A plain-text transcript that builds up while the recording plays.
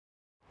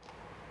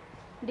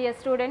Dear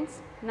students,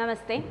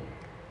 Namaste.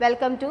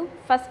 Welcome to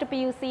first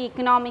PUC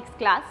economics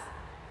class.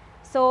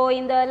 So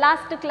in the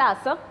last class,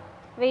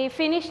 we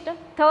finished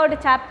third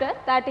chapter,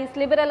 that is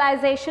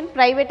liberalization,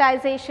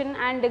 privatization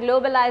and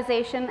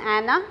globalization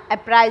and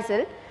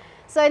appraisal.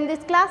 So in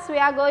this class we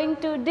are going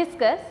to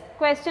discuss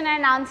question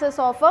and answers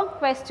of a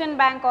question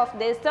bank of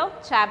this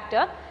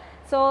chapter.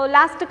 So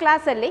last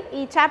class alli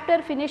ee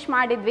chapter finish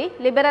madidvi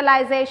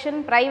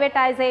liberalization,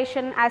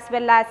 privatization as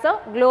well as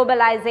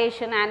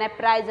globalization and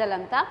appraisal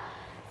anta.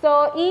 So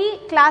ee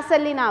class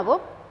alli ನಾವು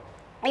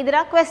ಇದರ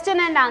question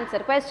and answer,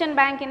 question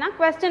bankiನ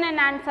question and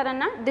answer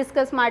ಅನ್ನು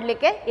discuss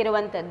ಮಾಡಲಿಕ್ಕೆ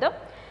ಇರುವಂತದ್ದು.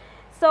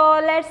 So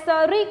let's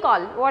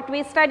recall what we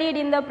studied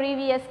in the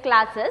previous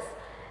classes.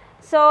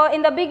 So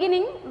in the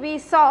beginning we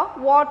saw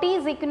what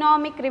is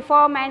economic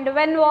reform and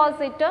when was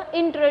it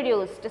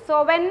introduced. So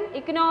when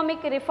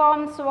economic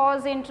reforms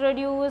was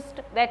introduced,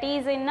 that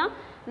is in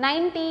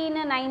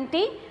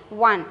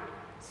 1991.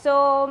 So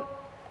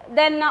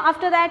then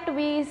after that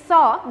we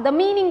saw the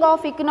meaning of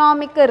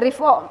economic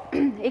reform.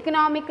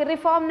 Economic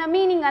reform na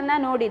meaning anna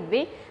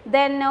nodidvi.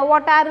 Then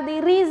what are the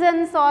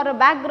reasons or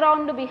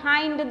background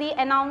behind the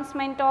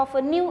announcement of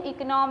a new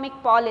economic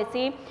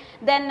policy.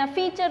 Then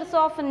features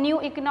of new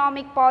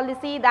economic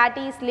policy, that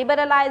is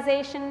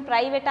liberalization,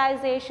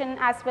 privatization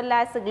as well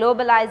as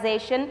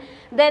globalization.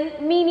 Then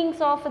meanings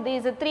of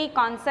these three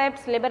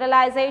concepts,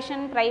 liberalization,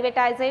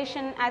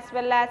 privatization as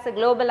well as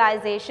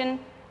globalization.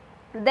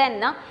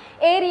 Then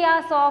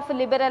areas of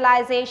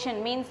liberalization,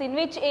 means in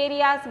which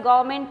areas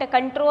government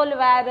control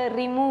were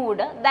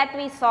removed, that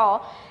we saw.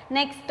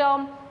 Next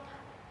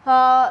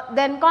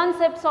then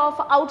concepts of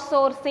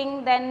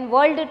outsourcing, then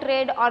World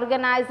Trade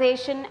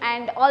Organization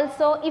and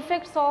also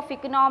effects of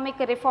economic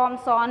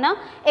reforms on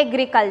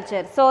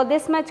agriculture. So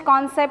this much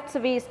concepts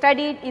we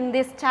studied in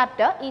this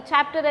chapter. Ee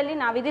chapter alli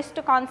ನಾವು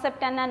ಇದಿಷ್ಟು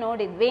concept ಅನ್ನು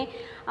ನೋಡಿದ್ವಿ.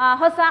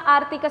 ಹೊಸ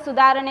ಆರ್ಥಿಕ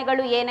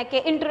ಸುಧಾರಣೆಗಳು ಏನಕ್ಕೆ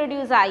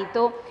introduce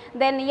ಆಯಿತು,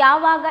 then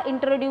ಯಾವಾಗ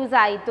ಇಂಟ್ರೊಡ್ಯೂಸ್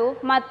ಆಯಿತು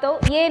ಮತ್ತು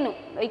ಏನು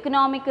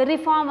ಇಕನಾಮಿಕ್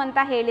ರಿಫಾರ್ಮ್ ಅಂತ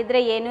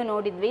ಹೇಳಿದರೆ ಏನು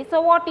ನೋಡಿದ್ವಿ. So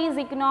what is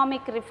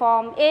economic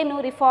reform, ಏನು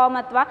ರಿಫಾರ್ಮ್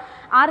ಅಥವಾ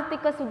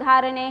ಆರ್ಥಿಕ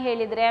ಸುಧಾರಣೆ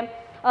ಹೇಳಿದರೆ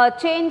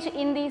change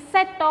in the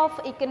set of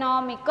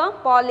economic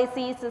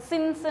policies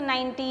since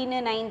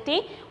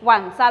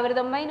 1991.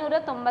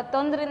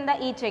 1991ರಿಂದ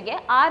ಈಚೆಗೆ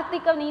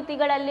ಆರ್ಥಿಕ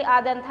ನೀತಿಗಳಲ್ಲಿ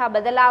ಆದಂತಹ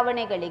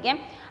ಬದಲಾವಣೆಗಳಿಗೆ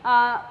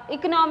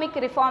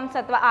ಇಕನಾಮಿಕ್ ರಿಫಾರ್ಮ್ಸ್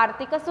ಅಥವಾ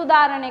ಆರ್ಥಿಕ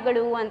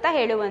ಸುಧಾರಣೆಗಳು ಅಂತ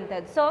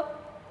ಹೇಳುವಂಥದ್ದು. ಸೊ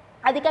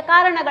ಅದಕ್ಕೆ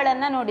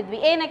ಕಾರಣಗಳನ್ನು ನೋಡಿದ್ವಿ,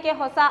 ಏನಕ್ಕೆ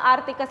ಹೊಸ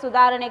ಆರ್ಥಿಕ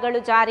ಸುಧಾರಣೆಗಳು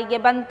ಜಾರಿಗೆ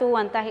ಬಂತು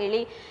ಅಂತ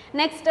ಹೇಳಿ.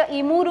 ನೆಕ್ಸ್ಟ್ ಈ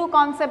ಮೂರು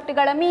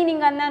ಕಾನ್ಸೆಪ್ಟ್ಗಳ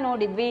ಮೀನಿಂಗನ್ನು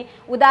ನೋಡಿದ್ವಿ.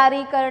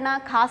 ಉದಾರೀಕರಣ,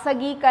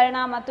 ಖಾಸಗೀಕರಣ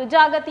ಮತ್ತು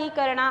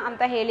ಜಾಗತೀಕರಣ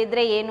ಅಂತ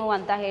ಹೇಳಿದರೆ ಏನು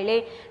ಅಂತ ಹೇಳಿ.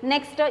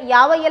 ನೆಕ್ಸ್ಟ್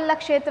ಯಾವ ಎಲ್ಲ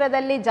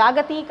ಕ್ಷೇತ್ರದಲ್ಲಿ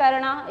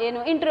ಜಾಗತೀಕರಣ ಏನು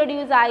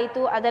ಇಂಟ್ರೊಡ್ಯೂಸ್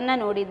ಆಯಿತು ಅದನ್ನು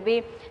ನೋಡಿದ್ವಿ.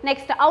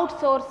 ನೆಕ್ಸ್ಟ್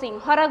ಔಟ್ಸೋರ್ಸಿಂಗ್,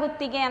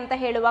 ಹೊರಗುತ್ತಿಗೆ ಅಂತ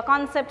ಹೇಳುವ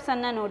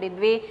ಕಾನ್ಸೆಪ್ಟ್ಸನ್ನು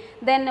ನೋಡಿದ್ವಿ.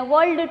 ದೆನ್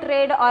ವರ್ಲ್ಡ್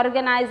ಟ್ರೇಡ್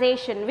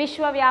ಆರ್ಗನೈಸೇಷನ್,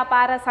 ವಿಶ್ವ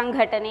ವ್ಯಾಪಾರ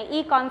ಸಂಘಟನೆ,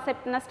 ಈ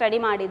ಕಾನ್ಸೆಪ್ಟ್ನ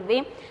ಸ್ಟಡಿ ಮಾಡಿದ್ವಿ.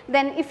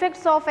 Then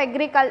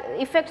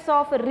effects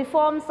of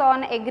reforms on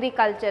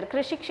agriculture,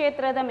 ಕೃಷಿ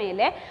ಕ್ಷೇತ್ರದ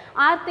ಮೇಲೆ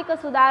ಆರ್ಥಿಕ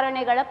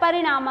ಸುಧಾರಣೆಗಳ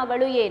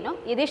ಪರಿಣಾಮಗಳು ಏನು,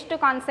 ಇದಿಷ್ಟು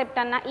ಕಾನ್ಸೆಪ್ಟ್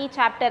ಅನ್ನು ಈ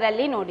ಚಾಪ್ಟರ್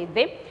ಅಲ್ಲಿ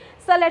ನೋಡಿದ್ವಿ.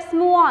 So let's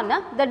move on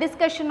the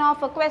discussion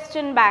of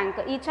question bank.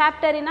 ಈ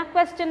ಚಾಪ್ಟರಿನ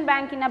ಕ್ವೆಶ್ಚನ್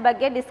ಬ್ಯಾಂಕಿನ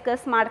ಬಗ್ಗೆ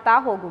ಡಿಸ್ಕಸ್ ಮಾಡ್ತಾ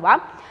ಹೋಗುವ.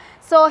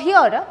 So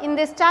here in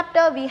this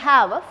chapter we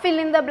have fill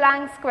in the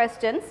blanks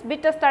questions,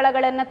 ಬಿಟ್ಟ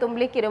ಸ್ಥಳಗಳನ್ನು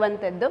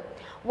ತುಂಬಲಿಕ್ಕಿರುವಂಥದ್ದು.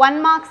 1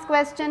 marks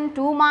question,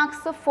 2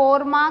 marks, 4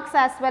 marks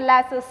as well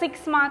as 6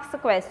 marks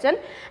question,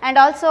 and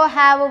also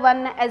have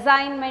one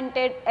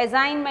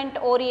assignment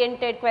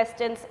oriented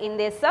questions in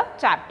this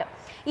chapter.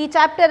 ಈ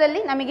chapter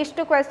ಅಲ್ಲಿ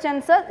ನಮಗಿಷ್ಟು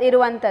questions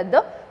ಇರುವಂಥದ್ದು.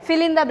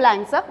 Fill in the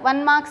blanks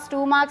 1 marks,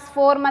 2 marks,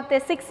 4 ಮತ್ತು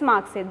 6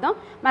 marks ಇದ್ದು,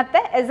 ಮತ್ತು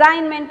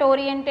assignment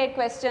oriented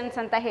questions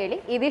ಅಂತ ಹೇಳಿ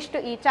ಇದಿಷ್ಟು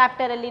ಈ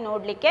ಚಾಪ್ಟರ್ ಅಲ್ಲಿ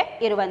ನೋಡಲಿಕ್ಕೆ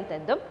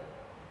ಇರುವಂಥದ್ದು.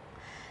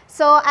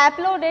 So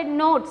uploaded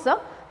notes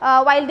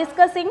while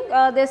discussing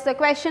this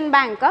question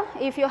bank.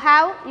 If you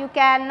have, you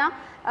can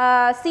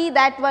see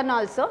that one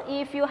also.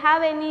 If you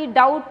have any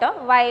doubt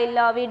while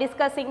we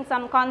discussing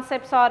some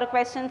concepts or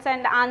questions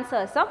and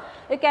answers,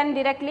 you can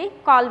directly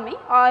call me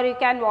or you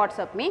can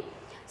WhatsApp me.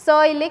 So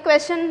ಇಲ್ಲಿ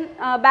question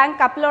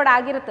bank upload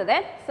ಆಗಿರುತ್ತದೆ.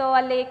 So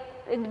ಅಲ್ಲಿ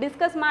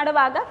discuss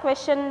ಮಾಡುವಾಗ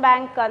question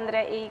bank ಅಂದರೆ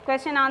ಈ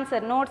question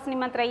answer notes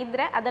ನಿಮ್ಮ ಹತ್ರ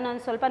ಇದ್ದರೆ ಅದನ್ನು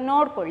ಒಂದು ಸ್ವಲ್ಪ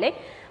ನೋಡಿಕೊಳ್ಳಿ.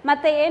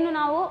 ಮತ್ತು ಏನು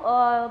ನಾವು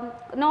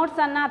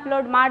ನೋಟ್ಸನ್ನು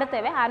ಅಪ್ಲೋಡ್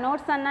ಮಾಡುತ್ತೇವೆ, ಆ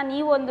ನೋಟ್ಸನ್ನು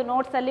ನೀವು ಒಂದು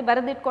ನೋಟ್ಸಲ್ಲಿ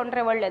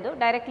ಬರೆದಿಟ್ಕೊಂಡ್ರೆ ಒಳ್ಳೆಯದು.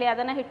 ಡೈರೆಕ್ಟ್ಲಿ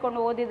ಅದನ್ನು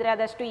ಇಟ್ಕೊಂಡು ಓದಿದರೆ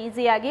ಅದಷ್ಟು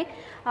ಈಸಿಯಾಗಿ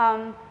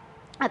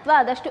ಅಥವಾ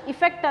ಅದಷ್ಟು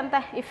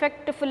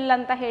ಇಫೆಕ್ಟ್ಫುಲ್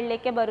ಅಂತ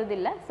ಹೇಳಲಿಕ್ಕೆ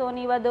ಬರೋದಿಲ್ಲ. ಸೊ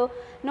ನೀವು ಅದು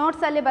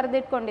ನೋಟ್ಸಲ್ಲಿ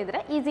ಬರೆದಿಟ್ಕೊಂಡಿದ್ರೆ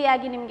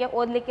ಈಸಿಯಾಗಿ ನಿಮಗೆ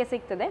ಓದಲಿಕ್ಕೆ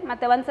ಸಿಗ್ತದೆ.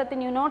 ಮತ್ತು ಒಂದು ಸತಿ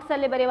ನೀವು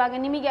ನೋಟ್ಸಲ್ಲಿ ಬರೆಯುವಾಗ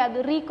ನಿಮಗೆ ಅದು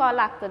ರೀಕಾಲ್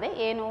ಆಗ್ತದೆ,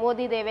 ಏನು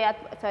ಓದಿದ್ದೇವೆ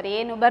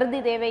ಏನು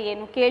ಬರೆದಿದ್ದೇವೆ,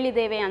 ಏನು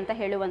ಕೇಳಿದ್ದೇವೆ ಅಂತ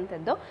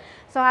ಹೇಳುವಂಥದ್ದು.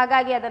 ಸೊ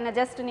ಹಾಗಾಗಿ ಅದನ್ನು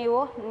ಜಸ್ಟ್ ನೀವು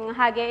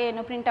ಹಾಗೆ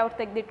ಏನು ಪ್ರಿಂಟೌಟ್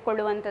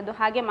ತೆಗೆದಿಟ್ಕೊಳ್ಳುವಂಥದ್ದು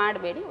ಹಾಗೆ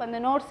ಮಾಡಬೇಡಿ, ಒಂದು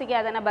ನೋಟ್ಸಿಗೆ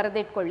ಅದನ್ನು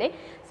ಬರೆದಿಟ್ಕೊಳ್ಳಿ.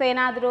 ಸೊ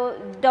ಏನಾದರೂ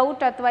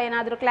ಡೌಟ್ ಅಥವಾ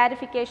ಏನಾದರೂ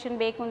ಕ್ಲಾರಿಫಿಕೇಷನ್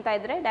ಬೇಕು ಅಂತ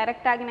ಇದ್ದರೆ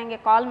ಡೈರೆಕ್ಟಾಗಿ ನನಗೆ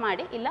ಕಾಲ್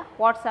ಮಾಡಿ, ಇಲ್ಲ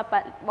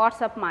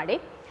ವಾಟ್ಸಪ್ ಮಾಡಿ.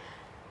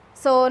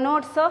 ಸೊ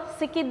ನೋಟ್ಸ್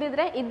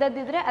ಸಿಕ್ಕಿದ್ದಿದ್ರೆ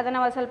ಇದ್ದದ್ದಿದ್ರೆ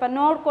ಅದನ್ನು ಸ್ವಲ್ಪ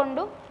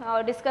ನೋಡಿಕೊಂಡು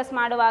ಡಿಸ್ಕಸ್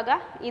ಮಾಡುವಾಗ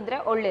ಇದ್ದರೆ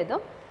ಒಳ್ಳೆಯದು.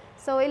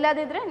 ಸೊ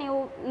ಇಲ್ಲದಿದ್ದರೆ ನೀವು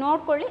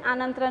ನೋಡ್ಕೊಳ್ಳಿ,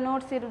 ಆನಂತರ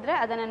ನೋಟ್ಸ್ ಇರಿದ್ರೆ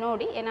ಅದನ್ನು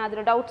ನೋಡಿ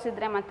ಏನಾದರೂ ಡೌಟ್ಸ್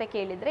ಇದ್ದರೆ ಮತ್ತೆ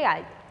ಕೇಳಿದರೆ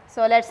ಆಯಿತು.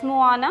 So, let us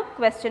move on a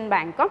question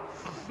bank.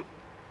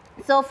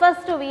 So,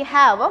 first we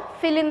have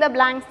fill in the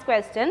blanks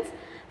questions.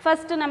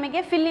 First namige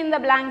fill in the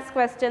blanks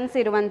questions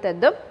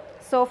iruvantaddu.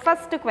 So,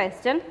 first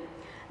question,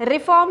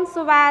 reforms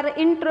were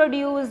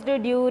introduced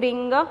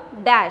during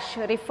dash.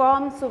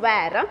 Reforms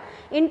were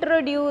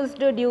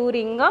introduced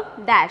during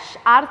dash.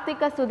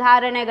 ಆರ್ಥಿಕ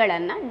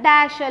ಸುಧಾರಣೆಗಳನ್ನು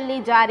dash ಅಲ್ಲಿ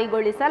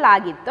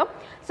ಜಾರಿಗೊಳಿಸಲಾಗಿತ್ತು.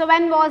 So,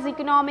 when was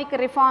economic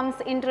reforms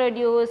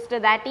introduced?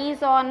 That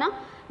is on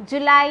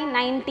July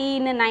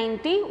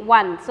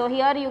 1991. So,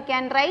 here you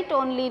can write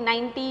only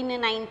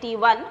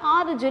 1991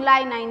 or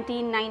July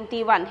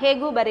 1991.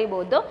 ಹೇಗೂ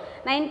ಬರಿಬೋದು,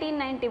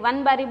 1991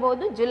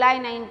 ಬರಿಬೋದು, July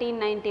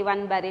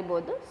 1991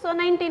 ಬರಿಬೋದು. So,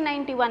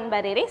 1991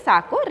 ಬರೀರಿ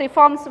ಸಾಕು.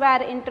 Reforms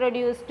were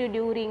introduced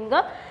during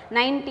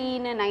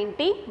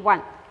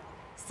 1991.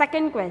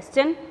 Second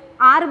question,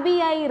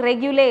 RBI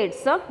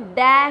regulates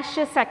dash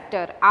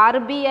sector.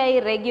 RBI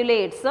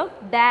regulates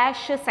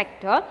dash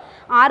sector.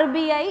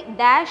 RBI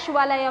dash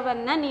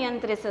ವಲಯವನ್ನು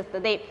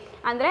ನಿಯಂತ್ರಿಸುತ್ತದೆ.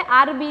 ಅಂದರೆ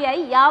RBI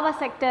ಯಾವ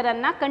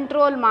ಸೆಕ್ಟರನ್ನು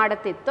ಕಂಟ್ರೋಲ್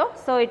ಮಾಡುತ್ತಿತ್ತು.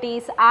 So it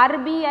is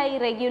RBI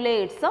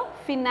regulates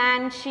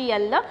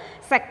financial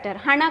sector.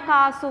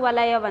 ಹಣಕಾಸು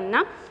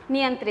ವಲಯವನ್ನು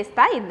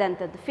ನಿಯಂತ್ರಿಸ್ತಾ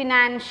ಇದ್ದಂಥದ್ದು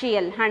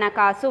ಫಿನಾನ್ಷಿಯಲ್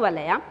ಹಣಕಾಸು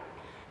ವಲಯ.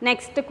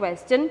 Next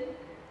question,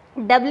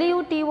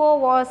 WTO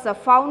was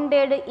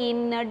founded in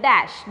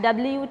dash.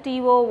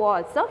 WTO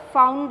was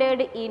founded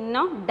in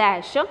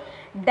dash.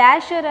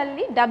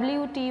 ಡ್ಯಾಶರಲ್ಲಿ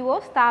WTO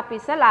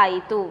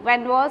ಸ್ಥಾಪಿಸಲಾಯಿತು.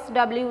 When was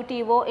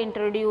WTO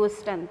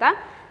introduced ಅಂತ?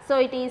 So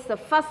it is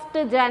 1st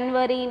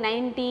January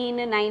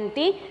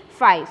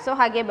 1995. So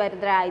ಹಾಗೆ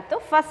ಬರೆದ್ರೆ ಆಯಿತು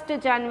 1st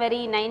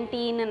January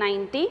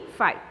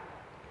 1995.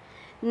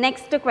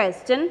 Next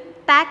question,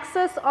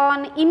 taxes on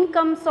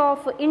incomes of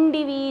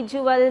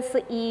individuals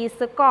is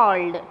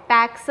called.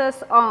 Taxes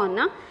on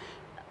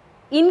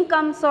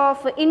incomes of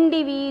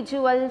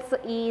individuals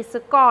is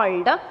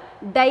called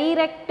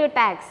direct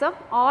tax,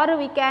 or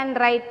we can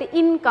write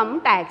income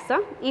tax.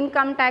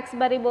 Income tax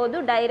ಬರಿಬೋದು,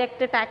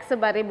 direct tax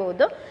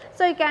ಬರಿಬೋದು.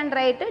 So you can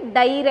write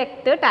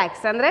direct tax.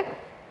 ಅಂದರೆ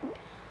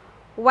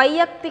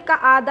ವೈಯಕ್ತಿಕ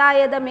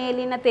ಆದಾಯದ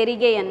ಮೇಲಿನ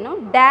ತೆರಿಗೆಯನ್ನು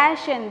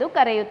dash ಎಂದು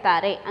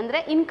ಕರೆಯುತ್ತಾರೆ. ಅಂದರೆ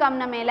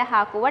ಇನ್ಕಮ್ನ ಮೇಲೆ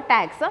ಹಾಕುವ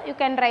tax. You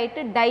can write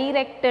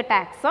direct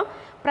tax,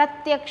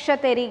 ಪ್ರತ್ಯಕ್ಷ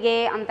ತೆರಿಗೆ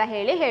ಅಂತ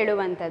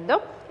ಹೇಳುವಂಥದ್ದು.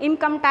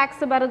 ಇನ್ಕಮ್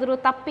ಟ್ಯಾಕ್ಸ್ ಬರೆದ್ರೂ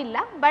ತಪ್ಪಿಲ್ಲ,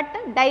 ಬಟ್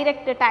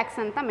ಡೈರೆಕ್ಟ್ ಟ್ಯಾಕ್ಸ್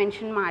ಅಂತ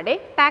ಮೆನ್ಷನ್ ಮಾಡಿ.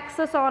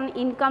 Taxes on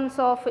incomes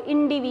of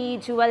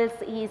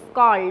individuals is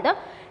called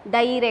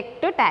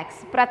direct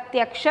tax,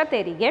 ಪ್ರತ್ಯಕ್ಷ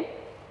ತೆರಿಗೆ.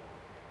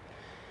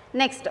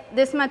 Next,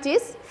 this much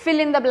is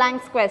fill in the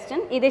blanks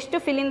question. ಇದಿಷ್ಟು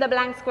fill in the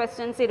blanks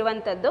questions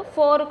ಇರುವಂಥದ್ದು.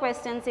 4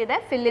 ಕ್ವೆಶ್ಚನ್ಸ್ ಇದೆ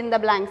ಫಿಲ್ ಇನ್ ದ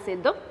ಬ್ಲ್ಯಾಂಕ್ಸ್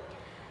ಇದ್ದು.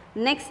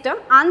 Next,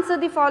 answer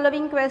the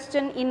following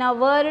question in a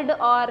word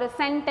or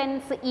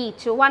sentence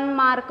each. 1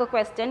 mark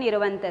question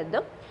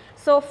ಇರುವಂಥದ್ದು.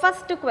 So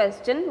first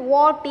question,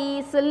 what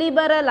is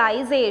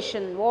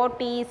liberalisation? What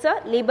is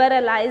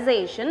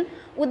liberalisation?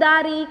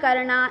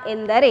 ಉದಾರೀಕರಣ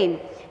ಎಂದರೇನು?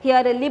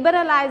 Here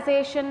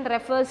liberalization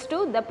refers to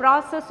the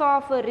process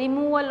of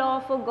removal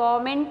of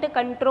government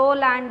control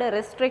and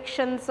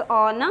restrictions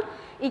on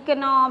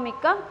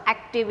economic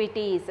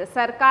activities.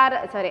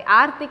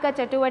 ಆರ್ಥಿಕ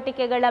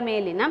ಚಟುವಟಿಕೆಗಳ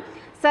ಮೇಲಿನ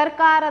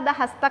ಸರ್ಕಾರದ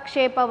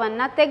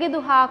ಹಸ್ತಕ್ಷೇಪವನ್ನು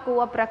ತೆಗೆದುಹಾಕುವ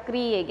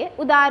ಪ್ರಕ್ರಿಯೆಗೆ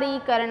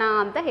ಉದಾರೀಕರಣ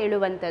ಅಂತ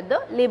ಹೇಳುವಂಥದ್ದು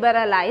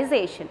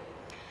liberalisation.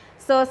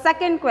 So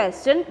second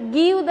question,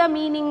 give the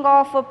meaning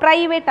of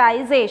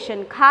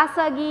privatisation.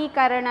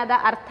 ಖಾಸಗೀಕರಣದ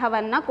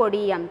ಅರ್ಥವನ್ನು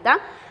ಕೊಡಿ ಅಂತ.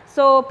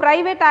 So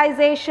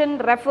privatization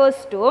refers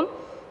to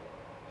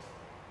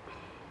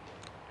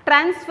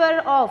transfer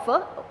of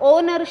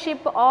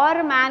ownership or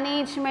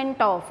management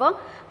of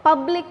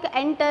public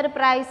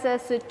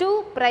enterprises to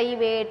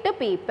private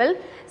people.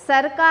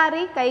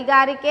 ಸರ್ಕಾರಿ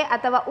ಕೈಗಾರಿಕೆ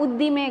ಅಥವಾ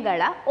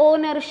ಉದ್ದಿಮೆಗಳ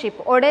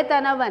ಓನರ್ಶಿಪ್,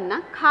 ಒಡೆತನವನ್ನು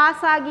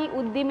ಖಾಸಗಿ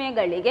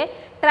ಉದ್ದಿಮೆಗಳಿಗೆ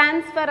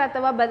ಟ್ರಾನ್ಸ್ಫರ್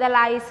ಅಥವಾ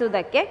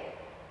ಬದಲಾಯಿಸುವುದಕ್ಕೆ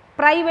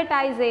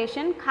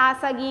ಪ್ರೈವೇಟೈಸೇಷನ್,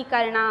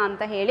 ಖಾಸಗೀಕರಣ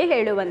ಅಂತ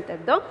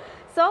ಹೇಳುವಂಥದ್ದು.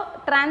 So,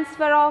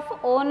 transfer of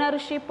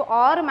ownership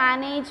or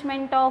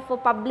management of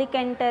public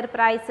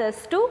enterprises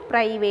to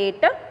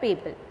private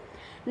people.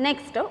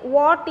 Next,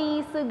 what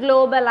is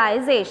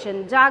globalization?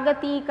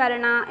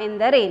 ಜಾಗತೀಕರಣ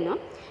ಎಂದರೇನು?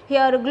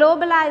 Here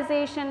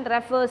globalization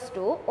refers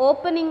to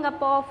opening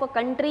up of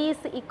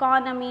countries'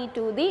 economy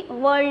to the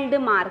world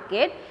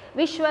market.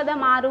 ವಿಶ್ವದ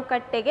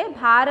ಮಾರುಕಟ್ಟೆಗೆ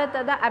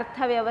ಭಾರತದ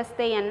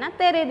ಅರ್ಥವ್ಯವಸ್ಥೆಯನ್ನು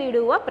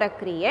ತೆರೆದಿಡುವ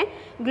ಪ್ರಕ್ರಿಯೆ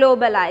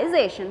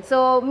globalisation. So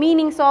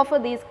meanings of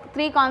these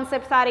 3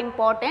 concepts are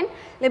important.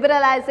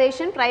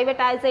 Liberalization,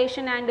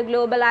 privatization and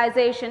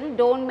globalization.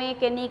 Don't make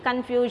any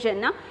confusion.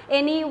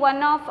 Any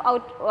one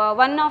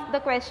of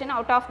the question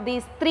out of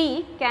these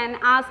 3 can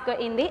ask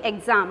in the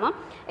exam.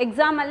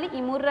 Exam ಅಲ್ಲಿ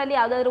ಈ 3ರಲ್ಲಿ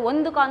ಯಾವುದಾದ್ರೂ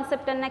ಒಂದು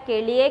ಕಾನ್ಸೆಪ್ಟನ್ನು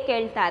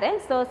ಕೇಳ್ತಾರೆ.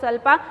 So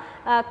ಸ್ವಲ್ಪ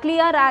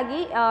clear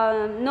ಆಗಿ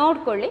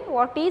ನೋಡ್ಕೊಳ್ಳಿ.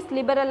 What is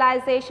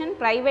liberalisation,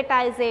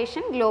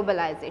 privatisation,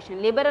 globalisation.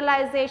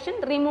 Liberalisation,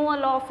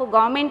 removal of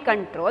government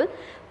control.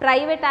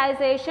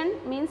 Privatization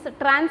means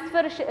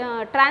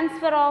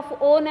transfer of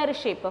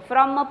ownership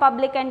from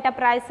public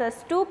enterprises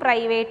to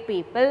private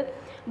people.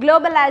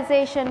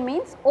 Globalization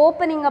means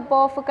opening up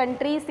of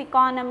countries'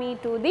 economy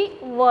to the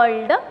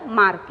world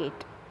market.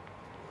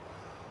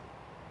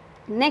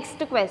 Next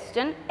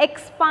question,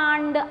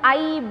 expand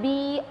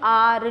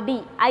IBRD.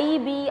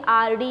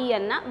 IBRD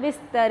ಅನ್ನು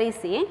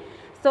ವಿಸ್ತರಿಸಿ.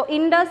 So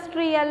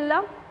Industrial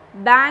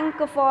Bank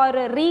for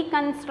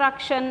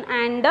Reconstruction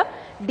and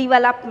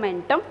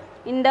Development.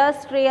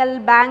 Industrial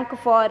Bank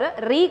for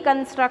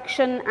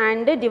Reconstruction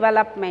and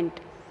Development.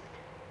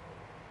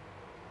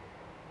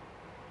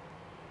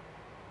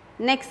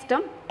 Next,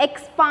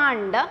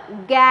 expand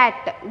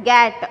GATT,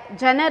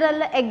 General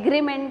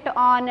Agreement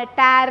on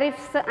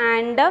Tariffs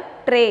and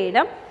Trade.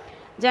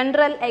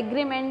 General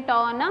Agreement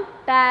on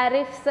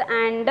Tariffs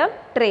and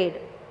Trade.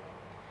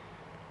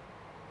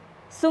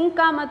 ಸುಂಕ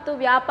ಮತ್ತು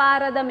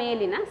ವ್ಯಾಪಾರದ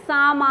ಮೇಲಿನ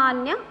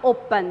ಸಾಮಾನ್ಯ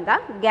ಒಪ್ಪಂದ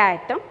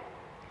ಗ್ಯಾಟ್.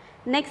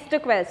 Next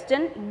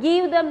question,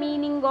 give the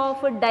meaning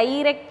of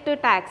direct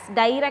tax.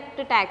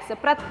 Direct tax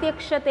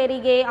ಪ್ರತ್ಯಕ್ಷ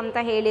ತೆರಿಗೆ ಅಂತ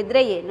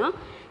ಹೇಳಿದರೆ ಏನು?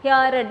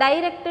 Here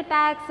direct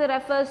tax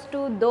refers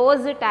to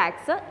those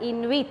tax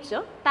in which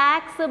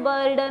tax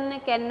burden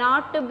can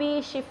not be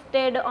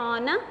shifted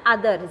on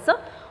others.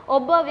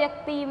 ಒಬ್ಬ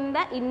ವ್ಯಕ್ತಿಯಿಂದ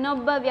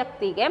ಇನ್ನೊಬ್ಬ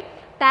ವ್ಯಕ್ತಿಗೆ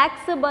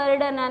ಟ್ಯಾಕ್ಸ್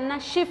ಬರ್ಡನನ್ನು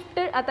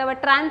ಶಿಫ್ಟ್ ಅಥವಾ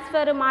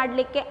ಟ್ರಾನ್ಸ್ಫರ್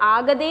ಮಾಡಲಿಕ್ಕೆ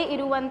ಆಗದೇ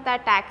ಇರುವಂಥ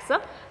ಟ್ಯಾಕ್ಸ್,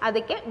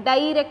 ಅದಕ್ಕೆ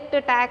ಡೈರೆಕ್ಟ್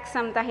ಟ್ಯಾಕ್ಸ್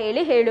ಅಂತ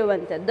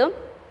ಹೇಳುವಂಥದ್ದು.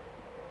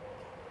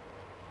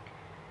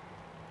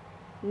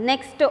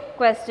 Next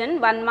question,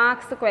 1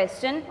 marks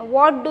question,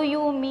 what do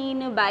you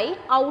mean by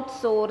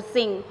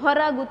outsourcing?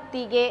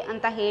 ಹೊರಗುತ್ತಿಗೆ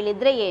ಅಂತ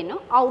ಹೇಳಿದರೆ ಏನು?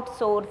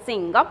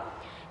 Outsourcing.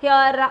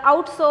 Here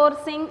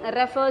outsourcing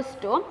refers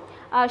to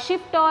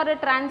shift or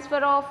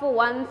transfer of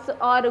one's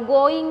or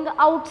going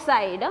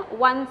outside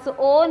one's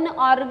own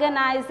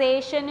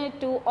organization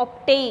to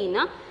obtain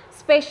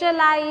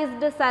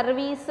specialized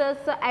services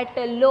at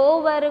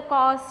lower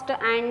cost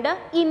and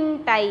in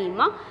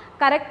time.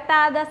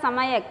 ಕರೆಕ್ಟಾದ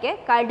ಸಮಯಕ್ಕೆ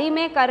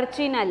ಕಡಿಮೆ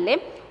ಖರ್ಚಿನಲ್ಲಿ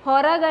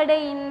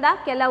ಹೊರಗಡೆಯಿಂದ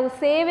ಕೆಲವು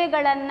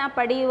ಸೇವೆಗಳನ್ನು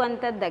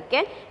ಪಡೆಯುವಂಥದ್ದಕ್ಕೆ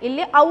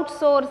ಇಲ್ಲಿ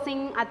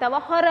ಔಟ್ಸೋರ್ಸಿಂಗ್ ಅಥವಾ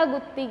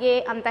ಹೊರಗುತ್ತಿಗೆ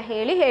ಅಂತ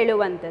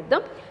ಹೇಳುವಂಥದ್ದು.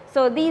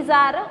 So these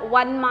are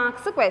 1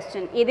 marks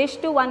question.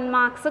 ಇದಿಷ್ಟು 1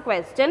 marks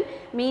question.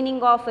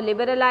 Meaning of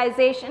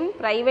liberalisation,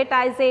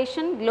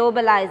 privatisation,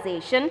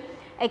 globalisation,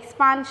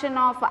 expansion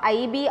of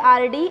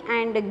IBRD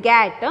and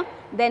GATT,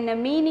 then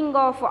meaning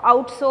of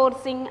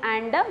outsourcing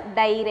and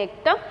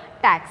direct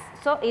tax.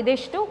 So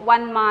idishtu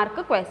 1 mark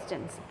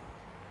questions.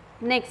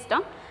 Next,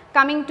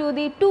 coming to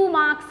the 2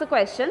 marks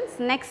questions.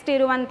 Next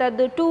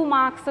iruvantaddu 2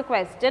 marks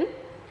question.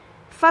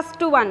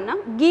 First one,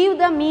 give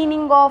the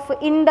meaning of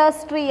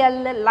industrial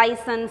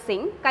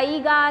licensing.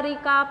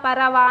 ಕೈಗಾರಿಕಾ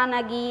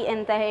ಪರವಾನಗಿ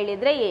ಅಂತ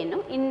ಹೇಳಿದರೆ ಏನು?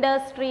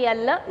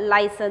 Industrial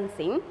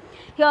licensing.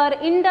 Here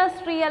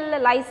industrial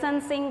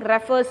licensing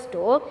refers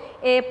to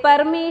a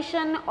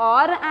permission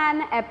or an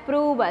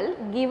approval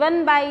given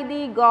by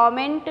the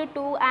government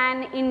to an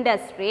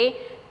industry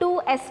to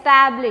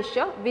establish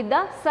with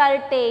a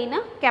certain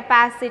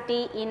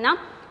capacity in a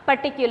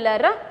particular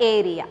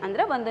area.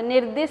 ಅಂದರೆ ಒಂದು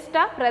ನಿರ್ದಿಷ್ಟ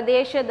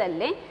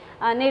ಪ್ರದೇಶದಲ್ಲಿ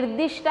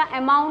ನಿರ್ದಿಷ್ಟ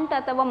ಅಮೌಂಟ್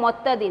ಅಥವಾ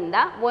ಮೊತ್ತದಿಂದ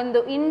ಒಂದು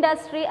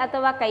ಇಂಡಸ್ಟ್ರಿ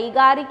ಅಥವಾ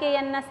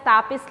ಕೈಗಾರಿಕೆಯನ್ನು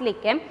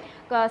ಸ್ಥಾಪಿಸಲಿಕ್ಕೆ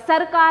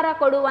ಸರ್ಕಾರ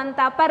ಕೊಡುವಂಥ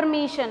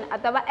ಪರ್ಮಿಷನ್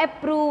ಅಥವಾ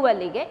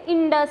ಅಪ್ರೂವಲಿಗೆ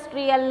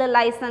ಇಂಡಸ್ಟ್ರಿಯಲ್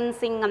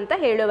ಲೈಸೆನ್ಸಿಂಗ್ ಅಂತ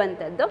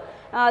ಹೇಳುವಂಥದ್ದು.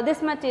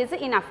 This much is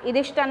enough.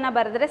 ಇದಿಷ್ಟನ್ನು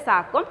ಬರೆದ್ರೆ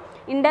ಸಾಕು.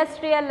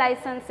 Industrial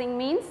licensing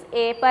means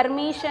A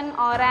permission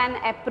or an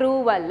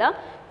approval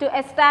to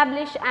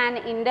establish an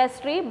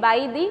industry by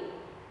the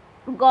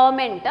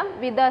government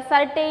with a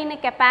certain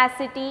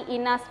capacity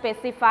in a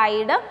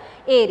specified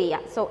area.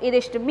 So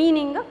idishtu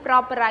meaning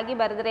proper agi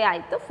baradre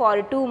aitu for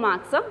 2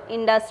 marks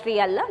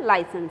industrial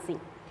licensing.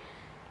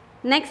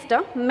 Next,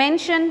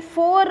 mention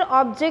 4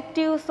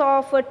 objectives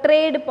of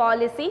trade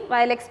policy.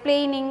 While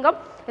explaining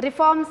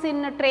reforms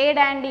in trade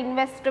and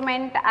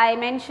investment, I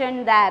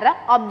mentioned there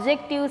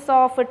objectives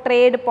of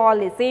trade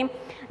policy,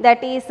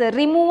 that is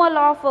removal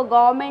of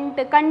government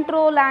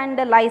control and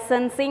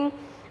licensing,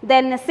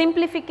 then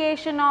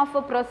simplification of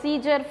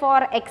procedure for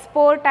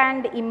export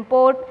and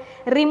import,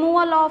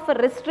 removal of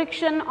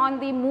restriction on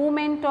the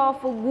movement of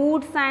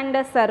goods and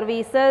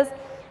services,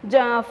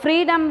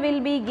 freedom will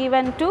be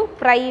given to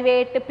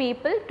private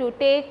people to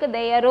take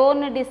their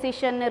own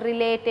decision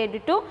related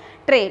to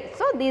trade.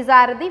 So these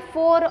are the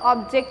 4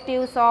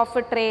 objectives of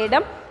trade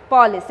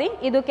policy.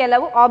 Idu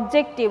kelavu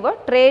objective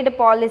trade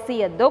policy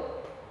yaddu.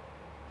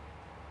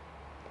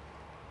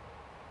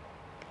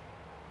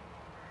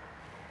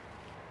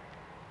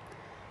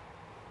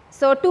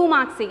 So 2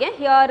 marks ige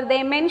here they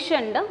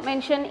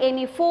mention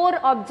any 4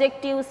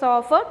 objectives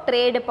of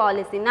trade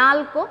policy.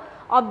 4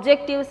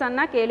 objectives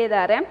ಅನ್ನು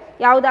ಕೇಳಿದ್ದಾರೆ.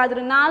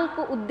 ಯಾವುದಾದ್ರೂ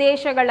 4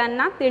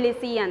 ಉದ್ದೇಶಗಳನ್ನು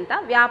ತಿಳಿಸಿ ಅಂತ.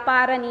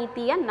 ವ್ಯಾಪಾರ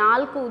ನೀತಿಯ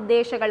 4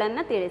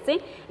 ಉದ್ದೇಶಗಳನ್ನು ತಿಳಿಸಿ.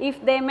 If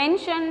they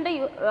mentioned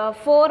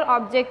 4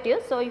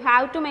 objectives, so you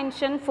have to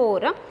mention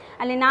 4.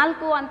 ಅಲ್ಲಿ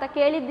 4 ಅಂತ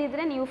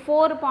ಕೇಳಿದ್ದಿದ್ರೆ ನೀವು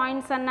 4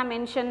 ಪಾಯಿಂಟ್ಸ್ ಅನ್ನು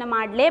mention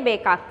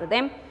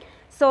ಮಾಡಲೇಬೇಕಾಗ್ತದೆ.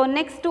 So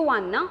next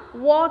one,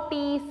 what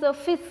is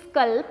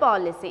fiscal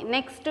policy?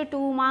 Next 2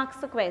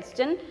 marks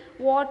question,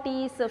 what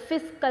is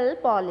fiscal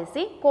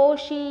policy?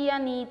 ಕೋಶೀಯ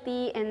ನೀತಿ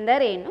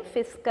ಎಂದರೇನು?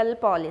 fiscal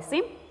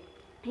policy.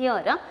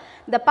 Here,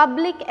 the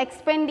public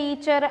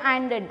expenditure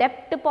and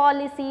debt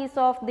policies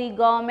of the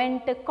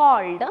government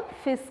called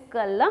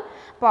fiscal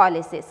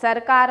policy.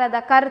 ಸರ್ಕಾರದ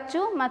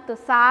ಖರ್ಚು ಮತ್ತು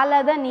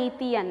ಸಾಲದ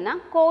ನೀತಿಯನ್ನು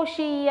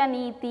ಕೋಶೀಯ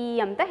ನೀತಿ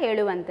ಅಂತ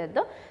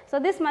ಹೇಳುವಂಥದ್ದು.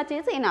 So this much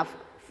is enough.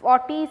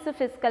 What is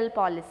fiscal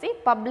policy?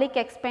 Public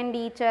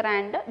expenditure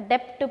and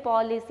debt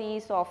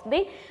policies of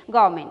the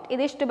government.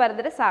 ಇದಿಷ್ಟು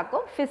ಬರೆದರೆ ಸಾಕು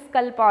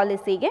fiscal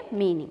policyಗೆ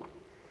meaning.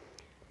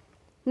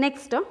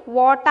 Next,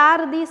 what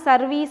are the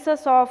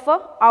services of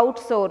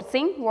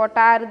outsourcing? What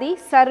are the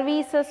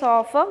services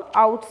of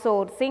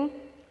outsourcing?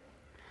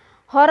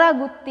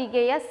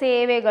 ಹೊರಗುತ್ತಿಗೆಯ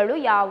ಸೇವೆಗಳು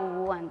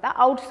ಯಾವುವು ಅಂತ.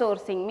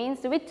 Outsourcing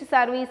means which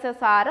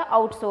services R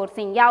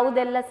outsourcing,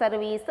 ಯಾವುದೆಲ್ಲ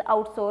service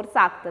outsource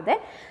ಆಗ್ತದೆ.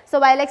 So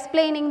while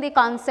explaining the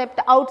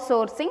concept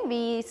outsourcing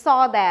we saw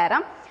there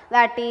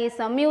that is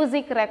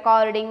music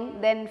recording,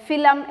 then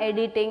film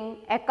editing,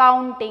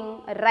 accounting,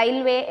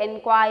 railway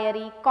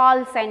enquiry, call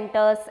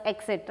centers,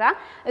 etc.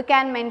 You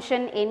can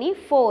mention any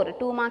 4.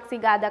 2 marks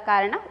ಗಾದ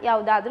ಕಾರಣ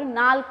ಯಾವುದಾದ್ರೂ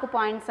 4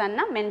 points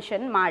ಅನ್ನು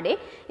mention ಮಾಡಿ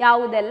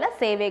ಯಾವುದೆಲ್ಲ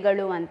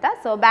ಸೇವೆಗಳು ಅಂತ.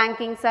 So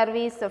banking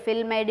service,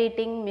 film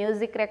editing,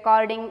 music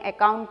recording,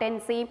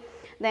 accountancy,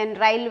 then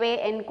railway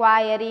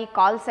enquiry,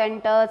 ಕಾಲ್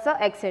centres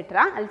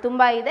etcetera. ಅಲ್ಲಿ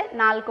ತುಂಬ ಇದೆ,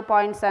 4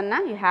 ಪಾಯಿಂಟ್ಸ್ ಅನ್ನು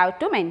you have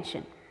to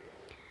mention.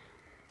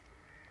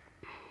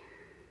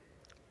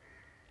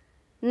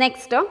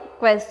 Next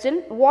question,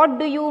 what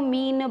do you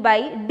mean by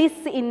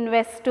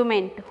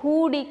disinvestment?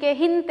 ಹೂಡಿಕೆ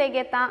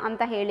ಹಿಂತೆಗೆತ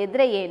ಅಂತ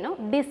ಹೇಳಿದರೆ ಏನು?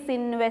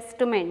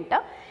 Disinvestment,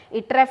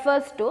 it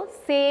refers to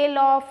sale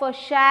of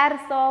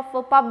shares of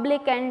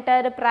public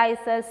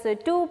enterprises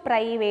to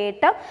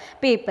private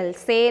people.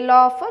 Sale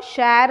of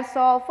shares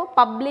of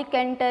public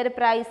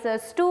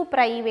enterprises to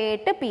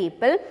private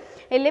people.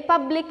 ಇಲ್ಲಿ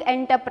public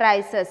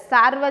enterprises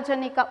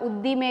ಸಾರ್ವಜನಿಕ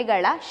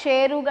ಉದ್ದಿಮೆಗಳ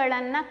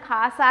ಷೇರುಗಳನ್ನು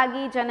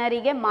ಖಾಸಗಿ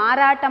ಜನರಿಗೆ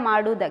ಮಾರಾಟ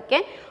ಮಾಡುವುದಕ್ಕೆ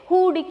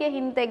ಹೂಡಿಕೆ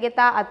ಹಿಂತೆಗೆತ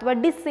ಅಥವಾ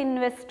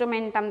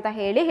ಡಿಸ್ಇನ್ವೆಸ್ಟ್ಮೆಂಟ್ ಅಂತ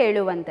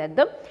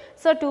ಹೇಳುವಂಥದ್ದು.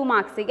 ಸೊ 2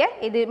 ಮಾರ್ಕ್ಸಿಗೆ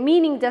ಇದು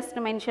ಮೀನಿಂಗ್ ಜಸ್ಟ್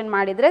ಮೆನ್ಷನ್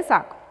ಮಾಡಿದರೆ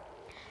ಸಾಕು.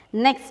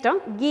 Next,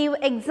 give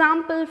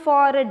example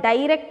for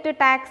direct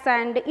tax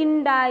and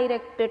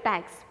indirect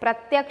tax.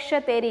 ಪ್ರತ್ಯಕ್ಷ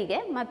ತೆರಿಗೆ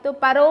ಮತ್ತು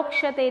ಪರೋಕ್ಷ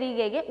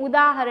ತೆರಿಗೆಗೆ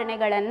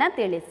ಉದಾಹರಣೆಗಳನ್ನು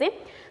ತಿಳಿಸಿ.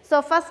 So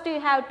first you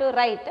have to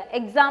right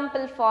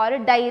example for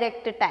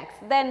direct tax,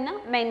 then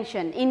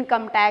mention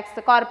income tax,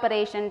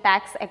 corporation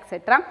tax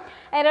etcetera.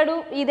 ಎರಡು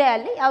ಇದೆ,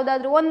 ಅಲ್ಲಿ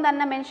ಯಾವುದಾದ್ರೂ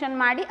ಒಂದನ್ನು ಮೆನ್ಷನ್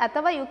ಮಾಡಿ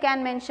ಅಥವಾ ಯು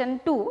ಕ್ಯಾನ್ ಮೆನ್ಷನ್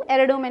 2,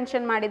 ಎರಡು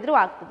ಮೆನ್ಷನ್ ಮಾಡಿದರೂ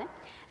ಆಗ್ತದೆ.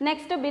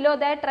 Next below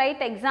that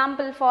right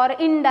example for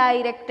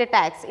indirect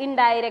tax.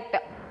 Indirect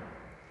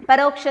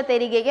ಪರೋಕ್ಷ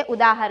ತೆರಿಗೆಗೆ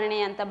ಉದಾಹರಣೆ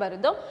ಅಂತ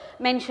ಬರೆದು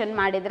ಮೆನ್ಷನ್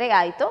ಮಾಡಿದರೆ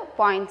ಆಯಿತು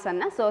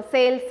ಪಾಯಿಂಟ್ಸನ್ನು. ಸೊ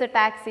ಸೇಲ್ಸ್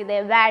ಟ್ಯಾಕ್ಸ್ ಇದೆ,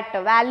 ವ್ಯಾಟ್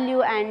ವ್ಯಾಲ್ಯೂ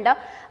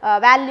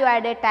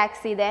ಆ್ಯಡೆಡ್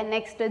ಟ್ಯಾಕ್ಸ್ ಇದೆ,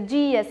 next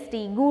GST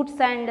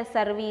goods and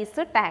service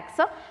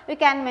tax. We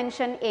can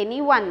mention any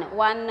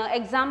one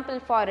example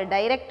for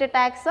direct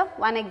tax,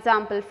 one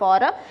example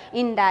for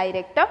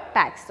indirect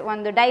tax.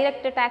 ಒಂದು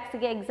ಡೈರೆಕ್ಟ್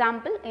ಟ್ಯಾಕ್ಸ್ಗೆ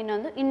ಎಕ್ಸಾಂಪಲ್,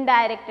 ಇನ್ನೊಂದು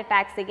indirect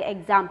ಟ್ಯಾಕ್ಸಿಗೆ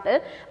example.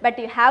 But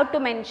you have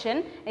to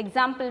mention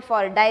example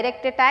for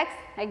direct tax,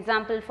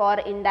 example for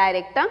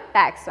indirect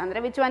tax. ಅಂದರೆ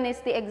which one is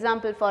the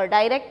example for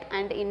direct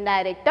and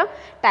indirect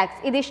tax.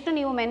 ಇದಿಷ್ಟು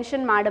ನೀವು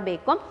mention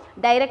ಮಾಡಬೇಕು.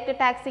 Direct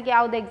ಟ್ಯಾಕ್ಸಿಗೆ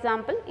ಯಾವ್ದು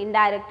example,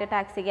 indirect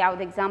ಟ್ಯಾಕ್ಸಿಗೆ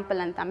ಯಾವ್ದು example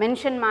ಅಂತ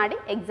mention ಮಾಡಿ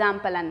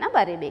ಎಕ್ಸಾಂಪಲನ್ನು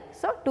ಬರೀಬೇಕು.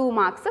 So 2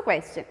 marks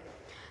question.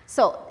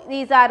 So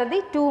these are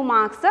the 2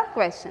 marks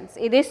questions.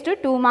 ಇದಿಷ್ಟು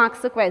 2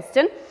 marks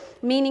question.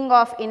 Meaning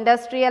of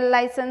industrial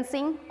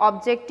licensing,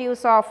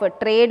 objectives of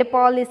trade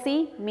policy,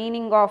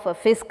 meaning of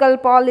fiscal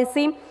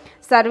policy,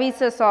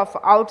 services of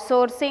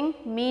outsourcing,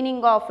 meaning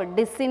of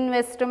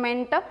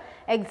disinvestment,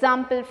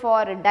 example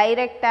for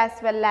direct as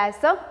well as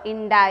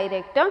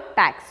indirect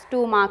tax.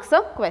 2 marks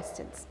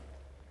questions.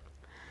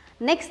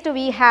 Next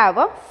we have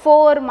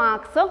 4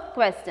 marks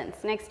questions.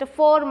 Next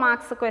 4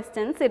 marks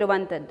questions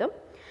ಇರುವಂತದ್ದು.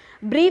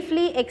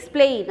 Briefly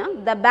explain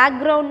the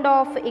background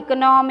of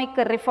economic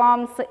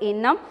reforms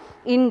in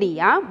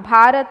India.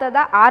 ಭಾರತದ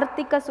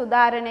ಆರ್ಥಿಕ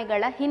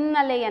ಸುಧಾರಣೆಗಳ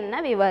ಹಿನ್ನೆಲೆಯನ್ನು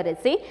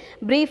ವಿವರಿಸಿ.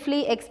 Briefly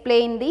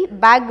explain the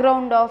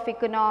background of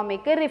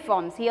economic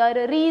reforms.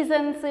 Here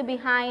reasons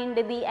behind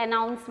the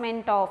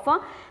announcement of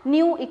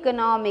new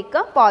economic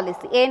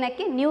policy.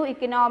 ಏನಕ್ಕೆ new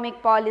economic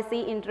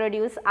policy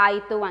introduce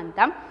ಆಯಿತು ಅಂತ.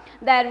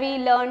 There we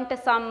learnt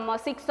some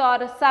 6 or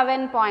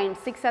 7 points,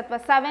 6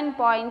 ಅಥವಾ 7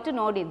 point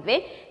ನೋಡಿದ್ವಿ.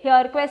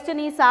 Here question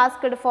is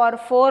asked for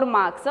 4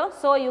 marks.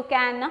 So you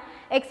can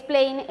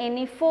explain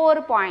any 4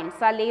 points.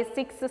 ಅಲ್ಲಿ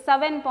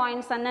 6-7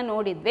 points ಅನ್ನು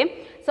ನೋಡಿದ್ವಿ.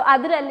 So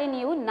ಅದರಲ್ಲಿ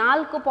ನೀವು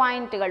 4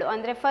 ಪಾಯಿಂಟ್ಗಳು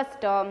ಅಂದರೆ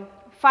ಫಸ್ಟ್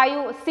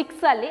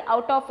 5-6 ಅಲ್ಲಿ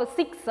ಔಟ್ ಆಫ್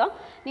 6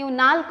 ನೀವು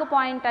 4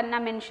 ಪಾಯಿಂಟನ್ನು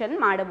ಮೆನ್ಷನ್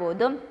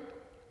ಮಾಡಬಹುದು.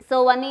 So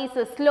one is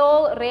slow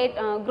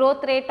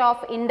growth rate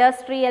of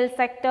industrial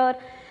sector,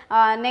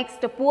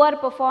 next poor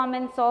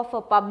performance of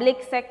public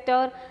sector,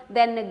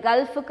 then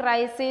Gulf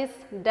crisis,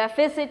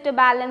 deficit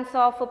balance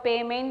of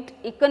payment,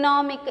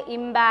 economic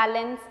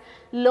imbalance,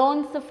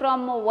 loans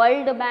from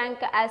World Bank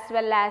as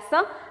well as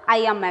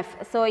IMF.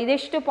 So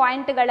ಇದಿಷ್ಟು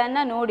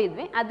ಪಾಯಿಂಟ್ಗಳನ್ನು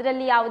ನೋಡಿದ್ವಿ.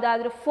 ಅದರಲ್ಲಿ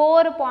ಯಾವುದಾದ್ರೂ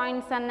 4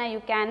 ಪಾಯಿಂಟ್ಸನ್ನು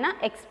you can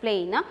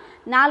explain.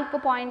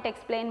 4 point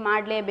explain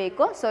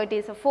ಮಾಡಲೇಬೇಕು. So it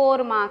is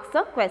 4 marks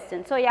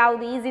question. So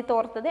ಯಾವುದು easy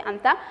ತೋರ್ತದೆ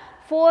ಅಂತ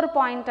 4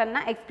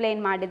 ಪಾಯಿಂಟನ್ನು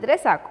explain ಮಾಡಿದರೆ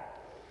ಸಾಕು.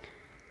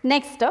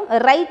 Next,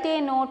 write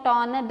a note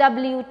on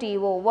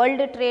WTO,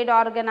 World Trade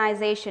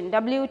Organization,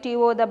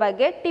 WTO the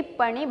ಬಗ್ಗೆ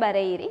ಟಿಪ್ಪಣಿ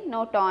ಬರೆಯಿರಿ,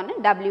 note on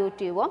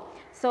WTO.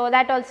 So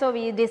that also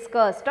we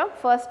discussed.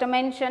 First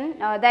mention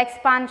the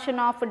expansion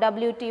of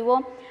WTO,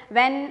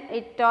 when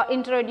it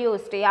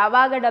introduced,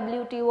 ಯಾವಾಗ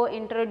WTO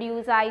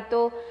introduce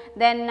ಆಯಿತು,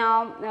 then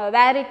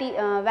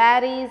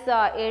where is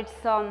its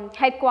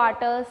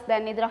headquarters,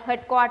 then ಇದರ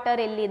headquarter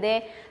ಎಲ್ಲಿದೆ,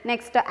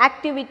 next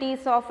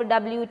activities of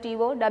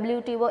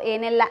WTO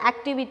ಏನೆಲ್ಲ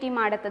activity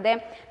ಮಾಡುತ್ತದೆ,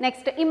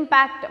 next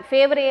impact,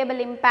 favorable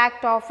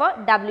impact of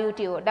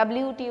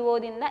WTO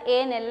ದಿಂದ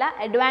ಏನೆಲ್ಲ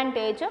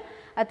advantage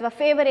ಅಥವಾ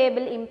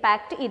favourable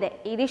impact ಇದೆ,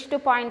 ಇದಿಷ್ಟು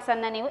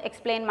ಪಾಯಿಂಟ್ಸನ್ನು ನೀವು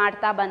ಎಕ್ಸ್ಪ್ಲೇನ್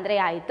ಮಾಡ್ತಾ ಬಂದರೆ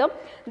ಆಯಿತು.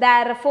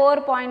 There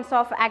 4 points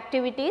of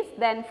activities,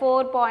 then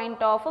 4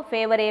 point of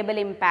favourable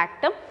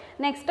impact.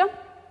 Next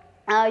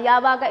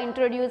ಯಾವಾಗ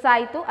ಇಂಟ್ರೊಡ್ಯೂಸ್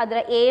ಆಯಿತು,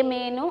 ಅದರ ಏಮ್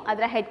ಏನು,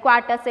 ಅದರ ಹೆಡ್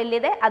ಕ್ವಾರ್ಟರ್ಸ್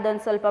ಎಲ್ಲಿದೆ,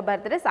 ಅದೊಂದು ಸ್ವಲ್ಪ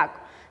ಬರೆದ್ರೆ ಸಾಕು.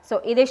 ಸೊ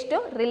ಇದಿಷ್ಟು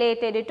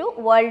related to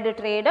world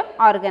trade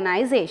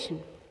organisation.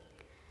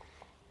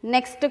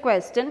 Next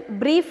question,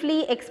 briefly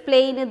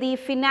explain the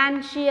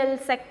financial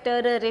sector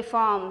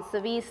reforms.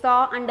 We saw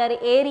under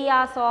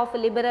areas of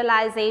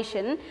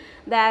liberalization,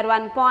 there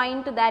one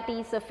point that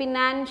is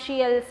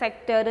financial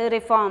sector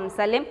reforms.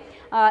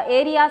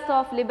 Areas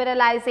of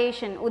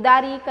liberalization,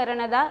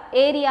 ಉದಾರೀಕರಣದ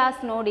areas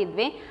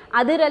ನೋಡಿದ್ವಿ,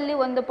 ಅದರಲ್ಲಿ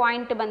ಒಂದು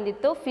point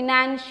ಬಂದಿತ್ತು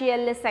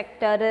financial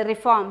sector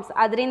reforms.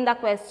 ಅದರಿಂದ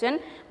question,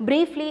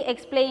 briefly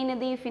explain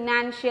the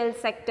financial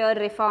sector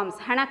reforms,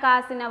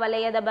 ಹಣಕಾಸಿನ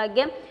ವಲಯದ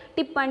ಬಗ್ಗೆ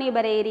ಟಿಪ್ಪಣಿ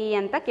ಬರೆಯಿರಿ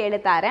ಅಂತ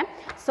ಕೇಳುತ್ತಾರೆ.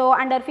 So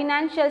under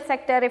financial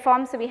sector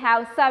reforms we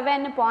have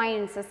 7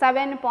 points,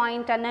 7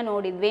 ಪಾಯಿಂಟನ್ನು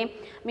ನೋಡಿದ್ವಿ.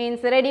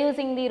 Means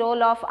reducing the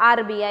role of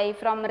RBI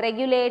from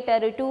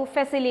regulator to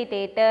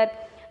facilitator.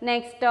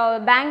 Next,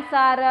 banks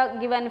are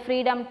given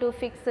freedom to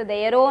fix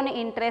their own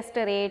interest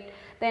rate.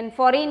 Then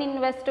foreign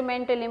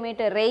investment limit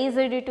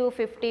raised to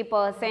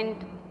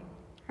 50%.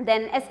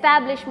 Then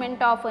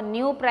establishment of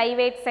new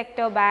private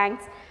sector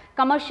banks.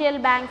 Commercial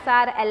banks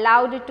are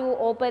allowed to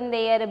open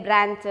their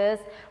branches.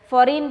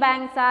 Foreign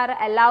banks are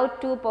allowed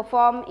to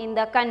perform in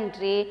the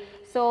country.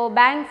 So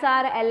banks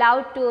are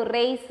allowed to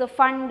raise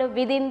fund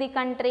within the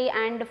country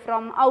and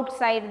from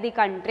outside the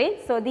country.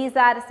 So these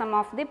are some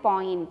of the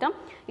point.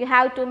 You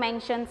have to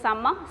mention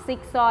some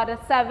 6 or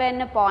 7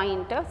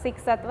 point,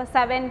 6 ಅಥವಾ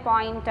 7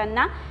 point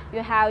anna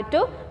you have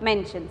to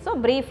mention. So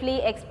briefly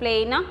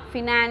explain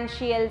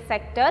financial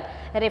sector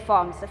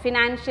reforms.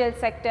 Financial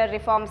sector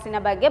reforms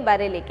ina ಬಗ್ಗೆ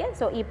ಬರೀಲಿಕ್ಕೆ.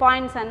 So ಈ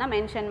points ಅನ್ನ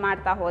mention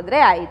ಮಾಡ್ತಾ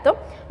ಹೋದ್ರೆ ಆಯಿತು.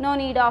 No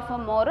need of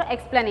more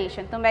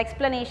explanation. ತುಂಬ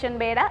explanation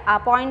ಬೇಡ, ಆ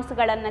points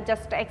ಗಳನ್ನು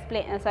just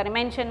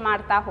ಮೆನ್ಷನ್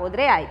ಮಾಡ್ತಾ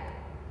ಹೋದರೆ ಆಯಿತು.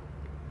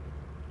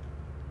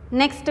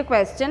 Next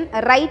question,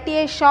 right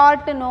A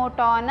short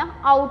note on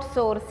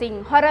outsourcing,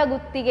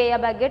 ಹೊರಗುತ್ತಿಗೆಯ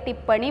ಬಗ್ಗೆ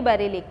ಟಿಪ್ಪಣಿ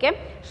ಬರೀಲಿಕ್ಕೆ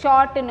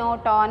short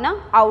note on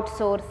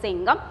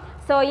outsourcing.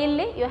 So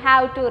ಇಲ್ಲಿ you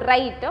have to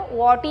right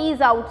what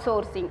is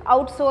outsourcing.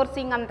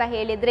 Outsourcing ಅಂತ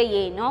ಹೇಳಿದರೆ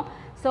ಏನು,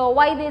 so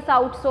why this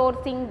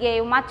outsourcing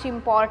gave much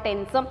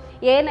importance,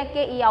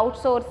 ಏನಕ್ಕೆ ಈ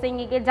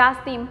ಔಟ್ಸೋರ್ಸಿಂಗಿಗೆ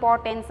ಜಾಸ್ತಿ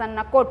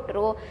ಇಂಪಾರ್ಟೆನ್ಸನ್ನು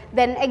ಕೊಟ್ಟರು.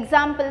 Then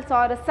examples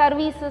R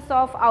services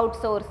of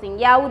outsourcing,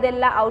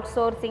 ಯಾವುದೆಲ್ಲ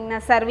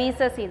ಔಟ್ಸೋರ್ಸಿಂಗ್ನ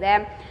ಸರ್ವೀಸಸ್ ಇದೆ.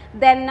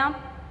 Then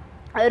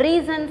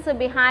reasons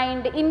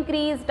behind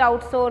increased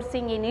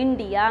outsourcing in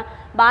India,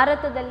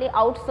 ಭಾರತದಲ್ಲಿ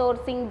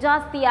ಔಟ್ಸೋರ್ಸಿಂಗ್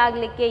ಜಾಸ್ತಿ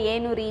ಆಗಲಿಕ್ಕೆ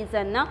ಏನು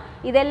ರೀಸನ್,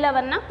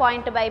 ಇದೆಲ್ಲವನ್ನು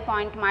ಪಾಯಿಂಟ್ ಬೈ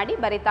ಪಾಯಿಂಟ್ ಮಾಡಿ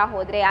ಬರಿತಾ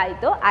ಹೋದರೆ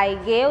ಆಯಿತು. ಐ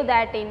ಗೇವ್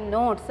ದ್ಯಾಟ್ ಇನ್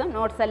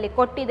ನೋಟ್ಸಲ್ಲಿ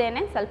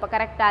ಕೊಟ್ಟಿದ್ದೇನೆ, ಸ್ವಲ್ಪ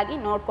ಕರೆಕ್ಟಾಗಿ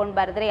ನೋಡ್ಕೊಂಡು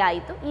ಬರೆದ್ರೆ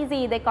ಆಯಿತು. ಈಸಿ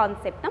ಇದೆ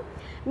ಕಾನ್ಸೆಪ್ಟ್.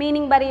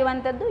 ಮೀನಿಂಗ್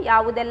ಬರೆಯುವಂಥದ್ದು,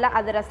 ಯಾವುದೆಲ್ಲ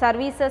ಅದರ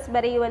ಸರ್ವೀಸಸ್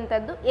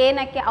ಬರೆಯುವಂಥದ್ದು,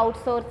 ಏನಕ್ಕೆ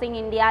ಔಟ್ಸೋರ್ಸಿಂಗ್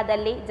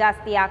ಇಂಡಿಯಾದಲ್ಲಿ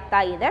ಜಾಸ್ತಿ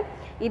ಆಗ್ತಾ ಇದೆ,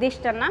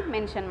 ಇದಿಷ್ಟನ್ನು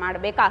ಮೆನ್ಷನ್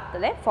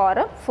ಮಾಡಬೇಕಾಗ್ತದೆ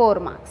ಫಾರ್ 4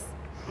 marks.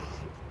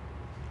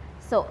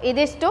 So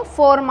ಇದಿಷ್ಟು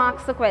 4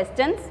 marks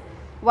questions.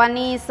 One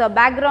is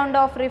background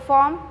of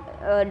reform,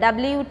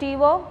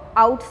 WTO,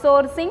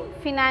 outsourcing,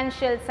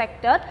 financial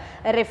sector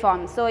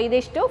reform. So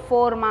ಇದಿಷ್ಟು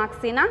 4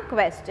 marks ಇನ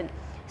question.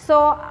 So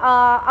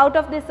out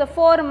of this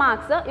 4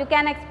 marks you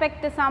can expect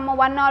some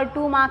 1 or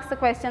 2 marks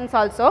questions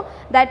also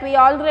that we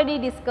already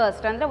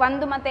discussed. ಅಂದರೆ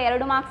 1 ಮತ್ತು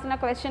 2 ಮಾರ್ಕ್ಸ್ನ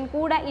question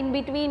ಕೂಡ in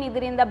between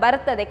ಇದರಿಂದ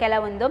ಬರ್ತದೆ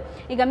ಕೆಲವೊಂದು.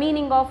 ಈಗ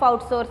meaning of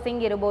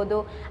outsourcing ಇರ್ಬೋದು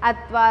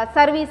ಅಥವಾ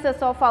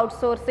ಸರ್ವೀಸಸ್ ಆಫ್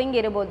ಔಟ್ಸೋರ್ಸಿಂಗ್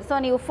ಇರ್ಬೋದು. ಸೊ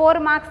ನೀವು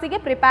 4 ಮಾರ್ಕ್ಸಿಗೆ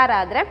ಪ್ರಿಪೇರ್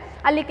ಆದರೆ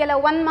ಅಲ್ಲಿ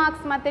ಕೆಲವು 1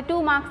 marks ಮತ್ತು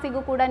 2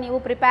 marksಗೂ ಕೂಡ ನೀವು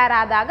ಪ್ರಿಪೇರ್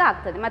ಆದಾಗ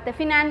ಆಗ್ತದೆ. ಮತ್ತು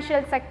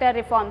ಫಿನಾನ್ಷಿಯಲ್ ಸೆಕ್ಟರ್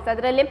ರಿಫಾರ್ಮ್ಸ್,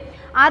 ಅದರಲ್ಲಿ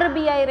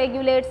RBI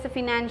regulates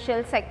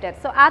financial sector.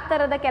 So ಆ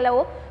ಥರದ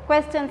ಕೆಲವು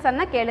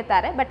ಕ್ವೆಶ್ಚನ್ಸನ್ನು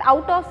ಕೇಳ್ತಾರೆ. But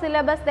out of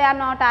syllabus they are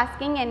not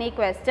asking any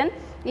question.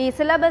 ಈ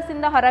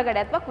ಸಿಲೆಬಸ್ಸಿಂದ ಹೊರಗಡೆ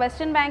ಅಥವಾ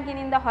ಕ್ವೆಶ್ಚನ್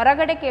ಬ್ಯಾಂಕಿನಿಂದ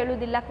ಹೊರಗಡೆ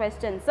ಕೇಳುವುದಿಲ್ಲ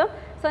ಕ್ವೆಶ್ಚನ್ಸು.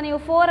 ಸೊ ನೀವು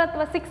 4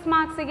 ಅಥವಾ 6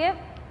 ಮಾರ್ಕ್ಸಿಗೆ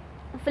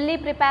ಫುಲ್ಲಿ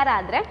ಪ್ರಿಪೇರ್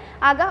ಆದರೆ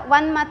ಆಗ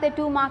 1 ಮತ್ತು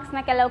 2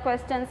 ಮಾರ್ಕ್ಸ್ನ ಕೆಲವು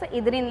ಕ್ವೆಶ್ಚನ್ಸ್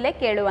ಇದರಿಂದಲೇ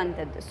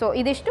ಕೇಳುವಂಥದ್ದು. ಸೊ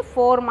ಇದಿಷ್ಟು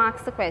 4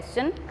 marks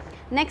question.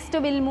 Next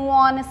we'll move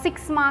on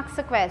 6 marks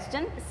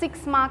question, 6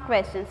 mark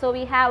question. So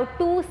we have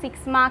 2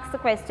 6 marks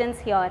questions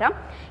here.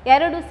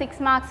 ಎರಡು 6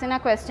 marks in a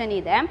question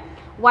ಇದೆ.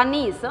 One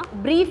is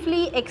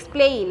briefly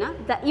explain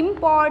the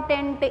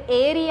important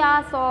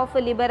areas of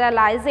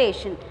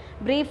liberalization.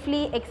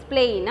 Briefly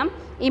explain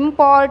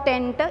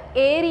important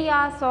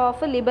areas of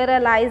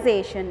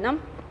liberalization.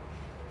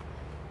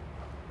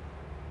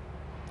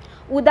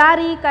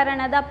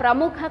 ಉದಾರೀಕರಣದ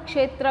ಪ್ರಮುಖ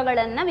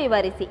ಕ್ಷೇತ್ರಗಳನ್ನು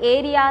ವಿವರಿಸಿ.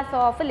 Areas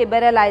of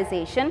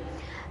liberalisation.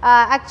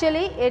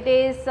 Actually it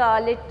is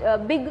a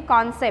big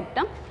concept.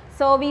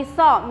 So we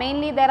saw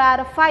mainly there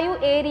are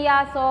 5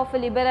 areas of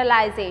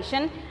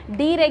liberalization: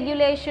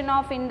 deregulation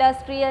of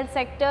industrial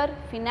sector,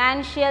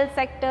 financial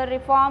sector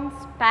reforms,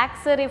 tax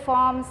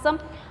reforms,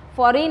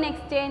 foreign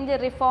exchange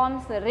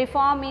reforms,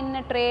 reform in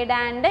trade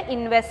and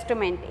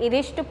investment.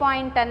 ಇದಿಷ್ಟು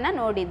ಪಾಯಿಂಟನ್ನು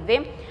ನೋಡಿದ್ವಿ.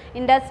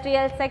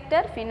 Industrial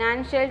sector,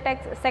 financial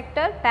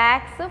sector,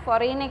 tax,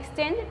 foreign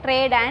exchange,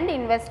 trade and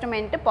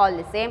investment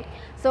policy.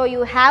 So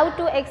you have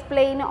to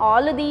explain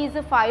all these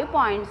 5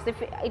 points if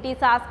it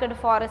is asked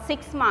for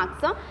 6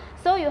 marks.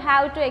 So you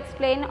have to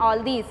explain all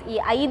these. ಈ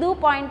 5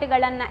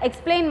 ಪಾಯಿಂಟ್ಗಳನ್ನು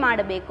explain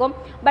ಮಾಡಬೇಕು,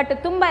 but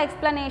ತುಂಬ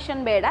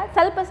explanation ಬೇಡ,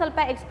 ಸ್ವಲ್ಪ ಸ್ವಲ್ಪ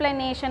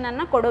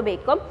ಎಕ್ಸ್ಪ್ಲನೇಷನನ್ನು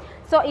ಕೊಡಬೇಕು.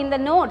 So in the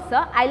notes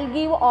I will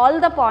give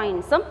all the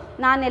points.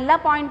 ನಾನೆಲ್ಲ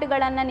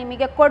ಪಾಯಿಂಟ್ಗಳನ್ನು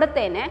ನಿಮಗೆ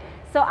ಕೊಡ್ತೇನೆ.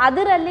 ಸೊ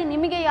ಅದರಲ್ಲಿ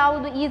ನಿಮಗೆ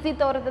ಯಾವುದು ಈಸಿ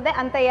ತೋರುತ್ತದೆ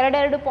ಅಂತ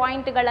ಎರಡೆರಡು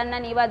ಪಾಯಿಂಟ್ಗಳನ್ನು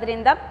ನೀವು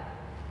ಅದರಿಂದ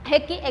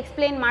ಹೆಕ್ಕಿ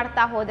ಎಕ್ಸ್ಪ್ಲೇನ್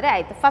ಮಾಡ್ತಾ ಹೋದರೆ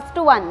ಆಯಿತು. First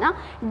one,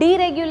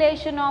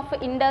 ಡಿರೆಗ್ಯುಲೇಷನ್ of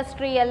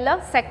industrial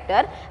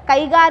sector,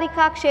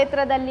 ಕೈಗಾರಿಕಾ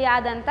ಕ್ಷೇತ್ರದಲ್ಲಿ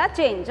ಆದಂಥ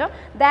change.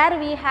 There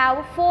we have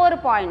 4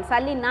 points.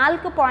 ಅಲ್ಲಿ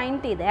 4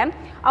 ಪಾಯಿಂಟ್ ಇದೆ.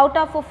 Out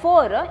of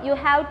 4 you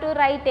have to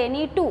right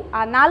any 2.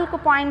 ಆ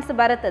 4 ಪಾಯಿಂಟ್ಸ್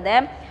ಬರುತ್ತದೆ.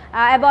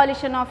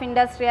 Abolition of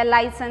industrial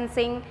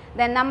licensing,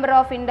 the number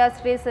of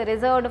industries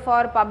reserved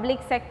for public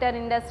sector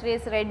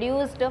industries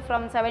reduced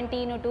from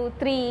 17 to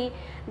 3,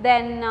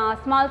 then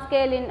small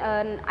scale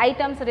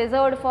items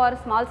reserved for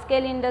small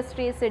scale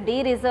industries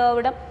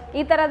de-reserved.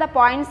 ಈ ಥರದ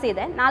points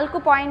ಇದೆ. 4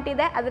 point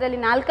ಇದೆ. ಅದರಲ್ಲಿ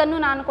 4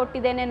 ನಾನು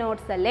ಕೊಟ್ಟಿದ್ದೇನೆ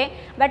ನೋಟ್ಸಲ್ಲಿ.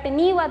 But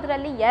ನೀವು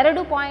ಅದರಲ್ಲಿ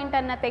 2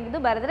 ಪಾಯಿಂಟನ್ನು ತೆಗೆದು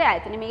ಬರೆದ್ರೆ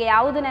ಆಯಿತು. ನಿಮಗೆ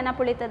ಯಾವುದು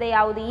ನೆನಪುಳಿತದೆ,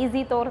 ಯಾವುದು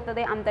ಈಸಿ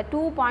ತೋರ್ತದೆ ಅಂತ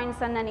 2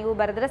 ಪಾಯಿಂಟ್ಸನ್ನು ನೀವು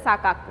ಬರೆದ್ರೆ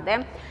ಸಾಕಾಗ್ತದೆ.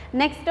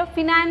 Next,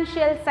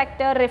 financial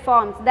sector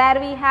reforms. there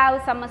we have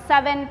some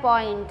 7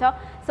 points.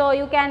 So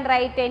you can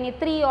write any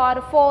 3 or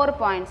 4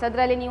 points.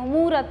 ಅದರಲ್ಲಿ ನೀವು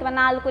 3 ಅಥವಾ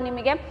 4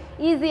 ನಿಮಗೆ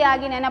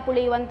ಈಸಿಯಾಗಿ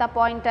ನೆನಪುಳಿಯುವಂಥ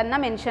ಪಾಯಿಂಟನ್ನು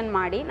ಮೆನ್ಷನ್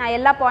ಮಾಡಿ. ನಾ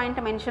ಎಲ್ಲ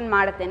ಪಾಯಿಂಟ್ ಮೆನ್ಷನ್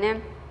ಮಾಡ್ತೇನೆ.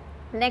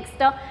 Next,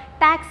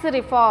 tax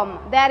reform.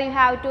 There you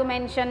have to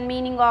mention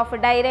meaning of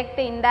direct,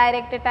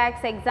 indirect tax,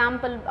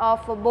 example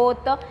of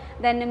both,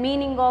 then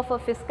meaning of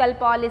fiscal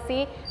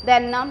policy,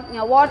 then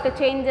what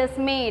changes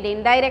made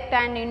in direct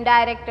and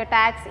indirect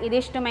tax.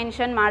 idishtu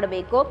mention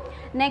ಮಾಡಬೇಕು.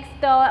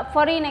 Next,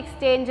 foreign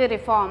exchange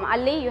reform.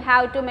 ಅಲ್ಲಿ you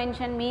have to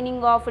mention meaning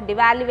of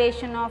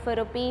devaluation of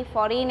rupee,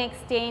 foreign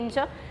exchange,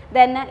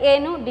 then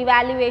ಏನು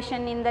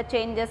devaluation in the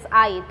changes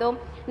ಆಯಿತು.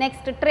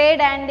 Next,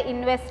 trade and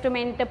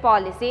investment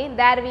policy.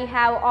 There we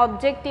have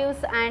objectives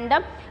and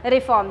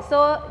reform. So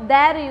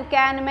there you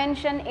can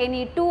mention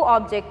any 2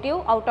 objective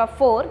out of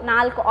 4.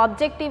 4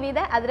 objective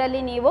ಇದೆ.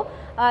 ಅದರಲ್ಲಿ ನೀವು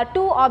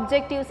 2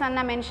 objectives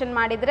ಅನ್ನು mention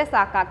ಮಾಡಿದರೆ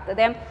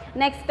ಸಾಕಾಗ್ತದೆ.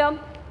 Next,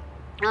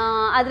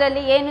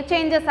 ಅದರಲ್ಲಿ ಏನು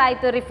ಚೇಂಜಸ್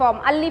ಆಯಿತು ರಿಫಾರ್ಮ್,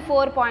 ಅಲ್ಲಿ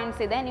 4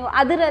 ಪಾಯಿಂಟ್ಸ್ ಇದೆ. ನೀವು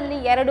ಅದರಲ್ಲಿ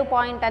 2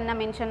 ಪಾಯಿಂಟನ್ನು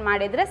ಮೆನ್ಷನ್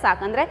ಮಾಡಿದರೆ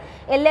ಸಾಕಂದರೆ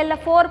ಎಲ್ಲೆಲ್ಲ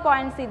 4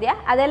 ಪಾಯಿಂಟ್ಸ್ ಇದೆಯಾ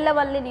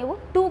ಅದೆಲ್ಲವಲ್ಲಿ ನೀವು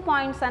 2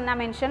 ಪಾಯಿಂಟ್ಸನ್ನು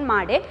ಮೆನ್ಷನ್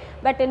ಮಾಡಿ.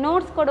 ಬಟ್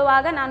ನೋಟ್ಸ್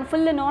ಕೊಡುವಾಗ ನಾನು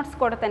ಫುಲ್ ನೋಟ್ಸ್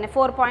ಕೊಡ್ತೇನೆ.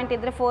 4 ಪಾಯಿಂಟ್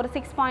ಇದ್ದರೆ 4,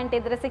 6 ಪಾಯಿಂಟ್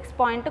ಇದ್ದರೆ 6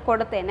 ಪಾಯಿಂಟ್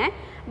ಕೊಡ್ತೇನೆ.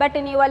 ಬಟ್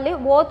ನೀವು ಅಲ್ಲಿ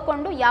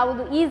ಓದ್ಕೊಂಡು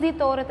ಯಾವುದು ಈಸಿ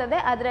ತೋರುತ್ತದೆ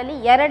ಅದರಲ್ಲಿ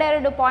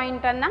 2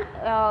 ಪಾಯಿಂಟನ್ನು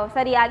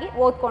ಸರಿಯಾಗಿ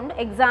ಓದ್ಕೊಂಡು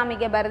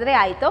ಎಕ್ಸಾಮಿಗೆ ಬರೆದ್ರೆ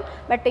ಆಯಿತು.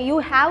 But you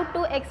have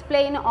to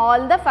explain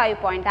all the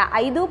 5 point. ಆ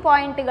 5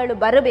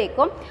 ಪಾಯಿಂಟ್ಗಳು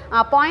ಬರಬೇಕು.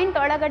 ಆ ಪಾಯಿಂಟ್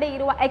ಒಳಗಡೆ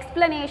ಇರುವ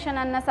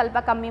ಎಕ್ಸ್ಪ್ಲನೇಷನನ್ನು ಸ್ವಲ್ಪ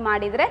ಕಮ್ಮಿ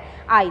ಮಾಡಿದರೆ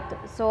ಆಯಿತು.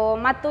 ಸೊ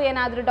ಮತ್ತು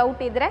ಏನಾದರೂ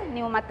ಡೌಟ್ ಇದ್ದರೆ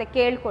ನೀವು ಮತ್ತೆ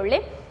ಕೇಳ್ಕೊಳ್ಳಿ.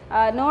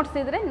 ನೋಟ್ಸ್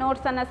ಇದ್ದರೆ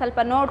ನೋಟ್ಸನ್ನು ಸ್ವಲ್ಪ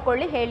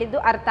ನೋಡ್ಕೊಳ್ಳಿ, ಹೇಳಿದ್ದು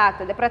ಅರ್ಥ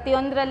ಆಗ್ತದೆ.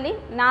 ಪ್ರತಿಯೊಂದರಲ್ಲಿ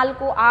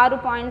 4-6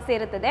 ಪಾಯಿಂಟ್ಸ್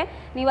ಇರುತ್ತದೆ.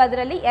 ನೀವು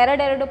ಅದರಲ್ಲಿ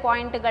 2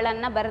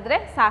 ಪಾಯಿಂಟ್ಗಳನ್ನು ಬರೆದ್ರೆ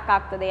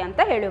ಸಾಕಾಗ್ತದೆ ಅಂತ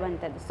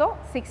ಹೇಳುವಂಥದ್ದು. So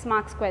 6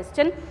 marks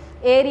question,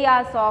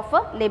 areas of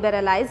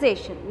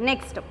liberalisation.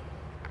 Next,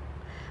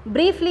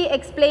 briefly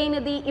explain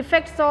the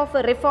effects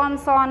of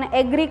reforms on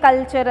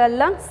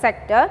agricultural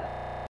sector.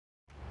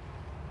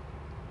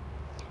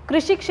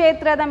 ಕೃಷಿ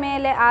ಕ್ಷೇತ್ರದ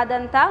ಮೇಲೆ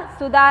ಆದಂಥ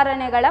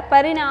ಸುಧಾರಣೆಗಳ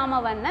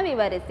ಪರಿಣಾಮವನ್ನು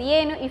ವಿವರಿಸಿ.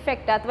 ಏನು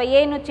ಇಫೆಕ್ಟ್ ಅಥವಾ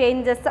ಏನು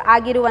ಚೇಂಜಸ್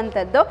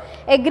ಆಗಿರುವಂಥದ್ದು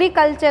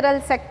ಅಗ್ರಿಕಲ್ಚರಲ್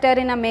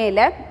ಸೆಕ್ಟರಿನ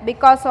ಮೇಲೆ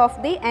because of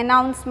the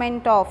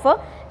announcement of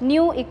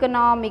new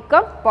economic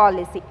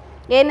policy.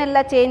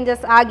 ಏನೆಲ್ಲ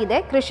ಚೇಂಜಸ್ ಆಗಿದೆ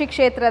ಕೃಷಿ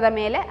ಕ್ಷೇತ್ರದ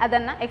ಮೇಲೆ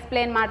ಅದನ್ನು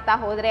ಎಕ್ಸ್ಪ್ಲೇನ್ ಮಾಡ್ತಾ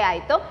ಹೋದರೆ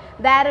ಆಯಿತು.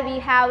 There we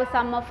have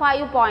some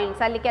 5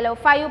 points. ಅಲ್ಲಿ ಕೆಲವು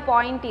 5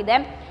 ಪಾಯಿಂಟ್ ಇದೆ.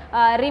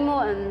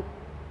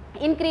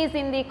 increase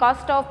in the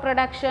cost of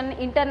production,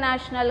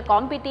 international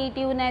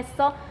competitiveness,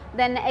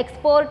 then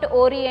export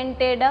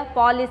oriented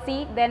policy,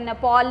 then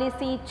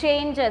policy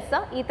changes.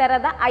 ಈ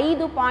ಥರದ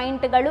 5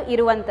 ಪಾಯಿಂಟ್ಗಳು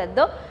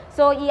ಇರುವಂಥದ್ದು.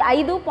 ಸೊ ಈ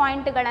 5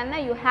 ಪಾಯಿಂಟ್ಗಳನ್ನು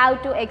you have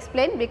to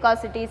explain because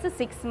it is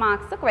 6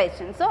 marks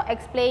question. So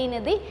explain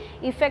the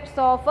effects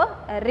of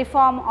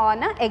reform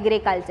on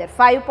agriculture.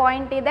 5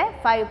 point ಇದೆ.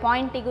 5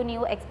 ಪಾಯಿಂಟಿಗೂ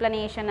ನೀವು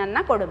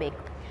ಎಕ್ಸ್ಪ್ಲನೇಷನನ್ನು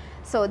ಕೊಡಬೇಕು.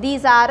 So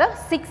these are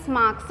 6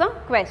 marks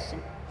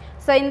question.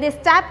 So in this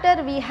chapter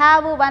we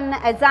have one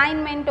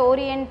assignment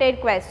oriented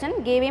question.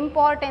 Give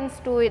importance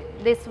to it,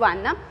 this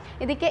one.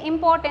 ಇದಕ್ಕೆ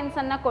importance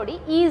ಅನ್ನು ಕೊಡಿ.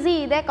 Easy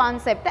ಇದೆ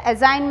concept.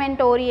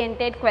 Assignment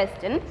oriented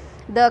question.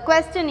 The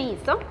question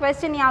is,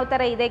 question ಯಾವ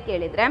ಥರ ಇದೆ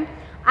ಕೇಳಿದರೆ,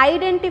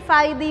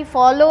 identify the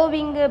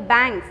following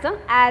banks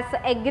as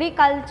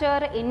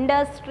agriculture,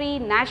 industry,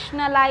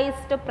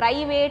 nationalised,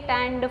 private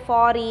and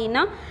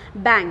foreign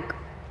bank.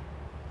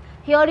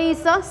 Here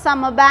is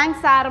some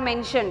banks R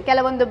mention,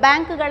 ಕೆಲವೊಂದು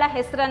ಬ್ಯಾಂಕ್ಗಳ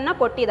ಹೆಸರನ್ನು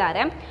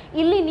ಕೊಟ್ಟಿದ್ದಾರೆ.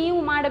 ಇಲ್ಲಿ ನೀವು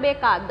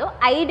ಮಾಡಬೇಕಾದ್ದು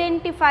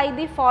identify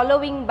the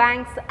following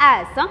banks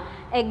as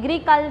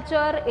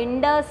agriculture,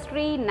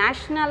 industry,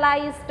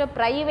 nationalised,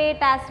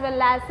 private as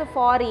well as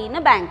foreign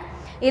bank.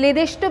 ಇಲ್ಲಿ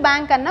ಇದಿಷ್ಟು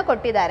ಬ್ಯಾಂಕನ್ನು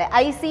ಕೊಟ್ಟಿದ್ದಾರೆ.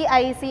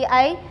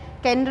 ICICI,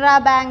 Canara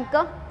bank,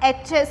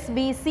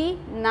 HSBC,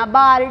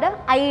 NABARD,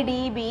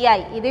 IDBI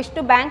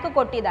ಇದಿಷ್ಟು ಬ್ಯಾಂಕ್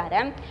ಕೊಟ್ಟಿದ್ದಾರೆ.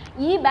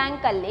 ಈ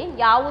ಬ್ಯಾಂಕಲ್ಲಿ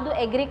ಯಾವುದು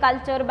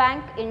agriculture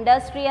bank,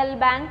 industrial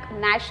bank,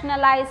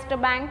 nationalised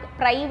bank,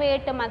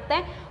 private ಮತ್ತು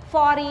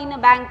ಫಾರಿನ್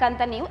ಬ್ಯಾಂಕ್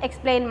ಅಂತ ನೀವು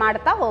ಎಕ್ಸ್ಪ್ಲೇನ್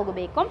ಮಾಡ್ತಾ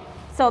ಹೋಗಬೇಕು.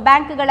 ಸೊ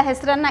ಬ್ಯಾಂಕ್ಗಳ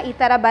ಹೆಸರನ್ನು ಈ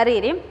ಥರ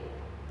ಬರೀರಿ.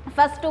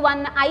 First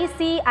one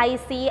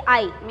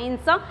ICICI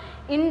means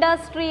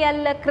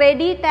industrial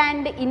credit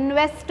and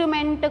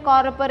investment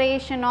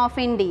corporation of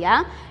India,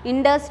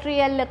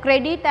 industrial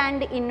credit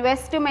and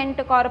investment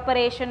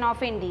corporation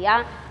of India.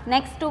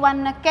 Next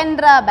one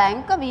Canara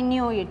bank, V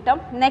new it.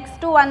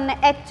 Next one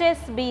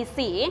HSBC,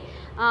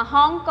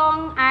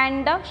 Hong Kong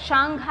and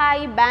Shanghai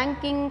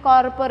banking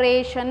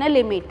corporation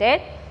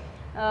limited,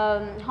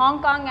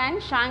 Hong Kong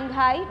and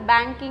Shanghai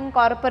banking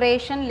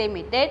corporation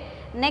limited.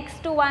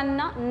 Next one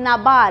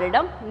NABARD,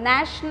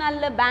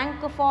 national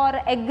bank for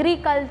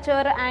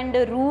agriculture and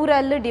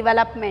rural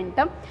development,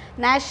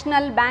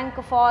 national bank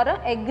for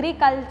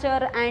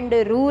agriculture and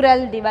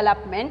rural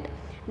development.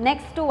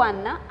 Next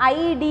one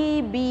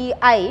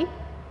IDBI,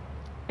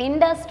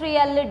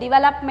 industrial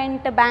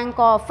development bank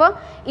of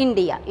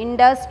India,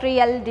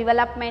 industrial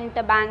development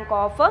bank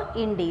of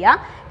India.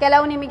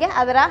 ಕೆಲವು ನಿಮಗೆ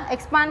ಅದರ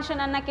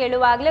ಎಕ್ಸ್ಪಾನ್ಷನನ್ನು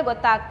ಕೇಳುವಾಗಲೇ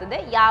ಗೊತ್ತಾಗ್ತದೆ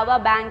ಯಾವ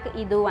bank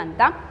ಇದು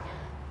ಅಂತ.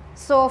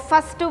 So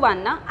first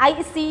one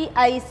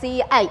ICICI,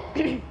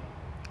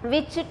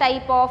 which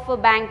type of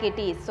bank it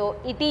is? So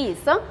it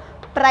is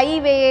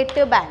private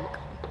bank.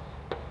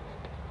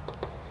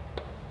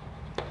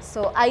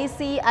 So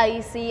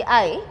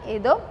ICICI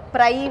ಇದು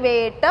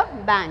private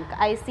bank,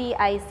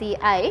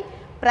 ICICI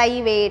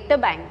private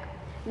bank.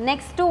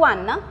 Next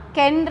one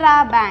Canara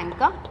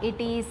bank,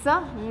 it is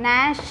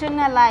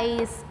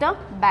nationalised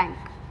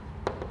bank.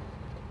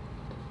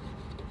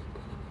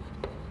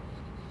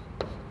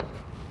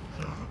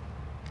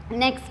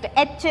 Next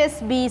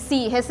HSBC,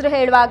 ಹೆಸರು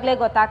ಹೇಳುವಾಗಲೇ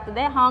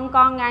ಗೊತ್ತಾಗ್ತದೆ,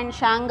 Hong Kong and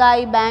Shanghai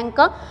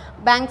bank,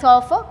 banks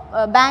of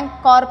bank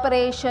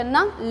corporation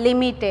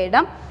limited.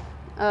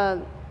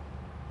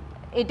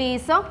 It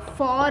is a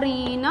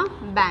foreign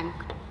bank.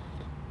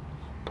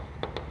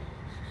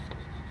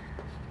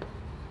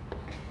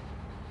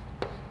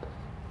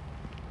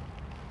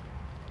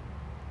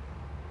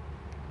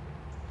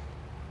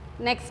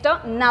 Next,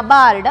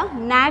 NABARD,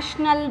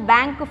 National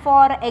Bank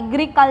for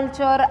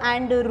Agriculture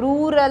and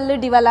Rural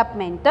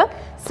Development.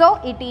 So,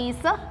 it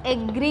is a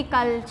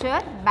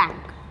agriculture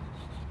bank.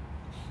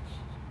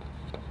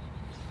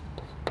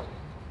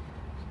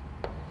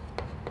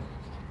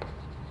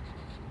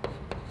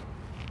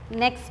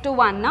 Next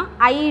one,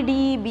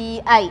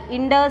 IDBI,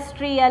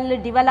 Industrial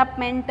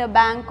Development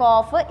Bank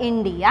of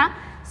India.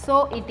 So,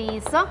 it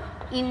is a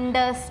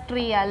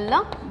industrial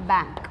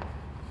bank.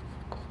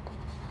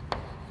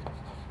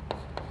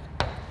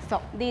 So,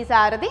 these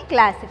are the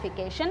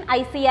classification.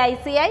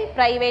 ICICI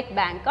private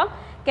bank,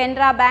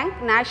 Canara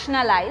Bank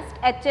nationalized,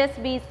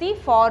 HSBC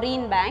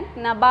foreign bank,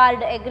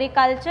 NABARD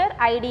agriculture,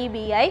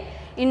 IDBI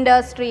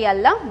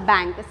industrial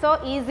bank. So,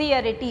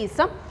 easier it is.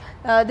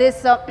 This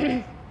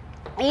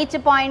each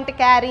point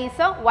carries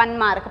 1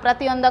 mark.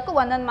 ಪ್ರತಿಯೊಂದಕ್ಕೂ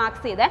ಒಂದೊಂದು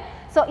marks ಇದೆ.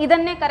 So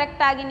ಇದನ್ನೇ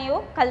ಕರೆಕ್ಟಾಗಿ ನೀವು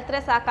ಕಲ್ತ್ರೆ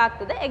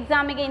ಸಾಕಾಗ್ತದೆ.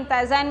 ಎಕ್ಸಾಮಿಗೆ ಇಂಥ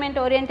assignment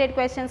oriented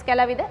questions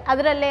ಕೆಲವಿದೆ,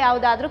 ಅದರಲ್ಲೇ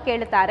ಯಾವುದಾದ್ರೂ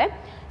ಕೇಳ್ತಾರೆ.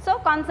 ಸೊ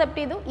ಕಾನ್ಸೆಪ್ಟ್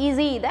ಇದು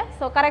ಈಸಿ ಇದೆ.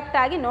 ಸೊ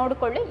ಕರೆಕ್ಟಾಗಿ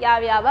ನೋಡಿಕೊಳ್ಳಿ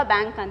ಯಾವ್ಯಾವ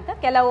ಬ್ಯಾಂಕ್ ಅಂತ.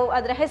 ಕೆಲವು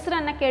ಅದರ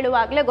ಹೆಸರನ್ನು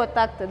ಕೇಳುವಾಗಲೇ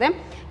ಗೊತ್ತಾಗ್ತದೆ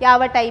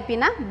ಯಾವ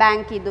ಟೈಪಿನ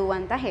ಬ್ಯಾಂಕ್ ಇದು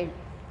ಅಂತ ಹೇಳಿ.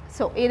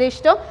 ಸೊ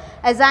ಇದಿಷ್ಟು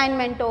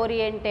assignment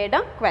oriented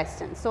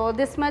question. So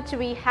this much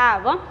we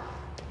have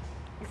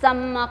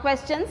some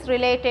questions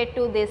related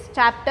to this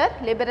chapter,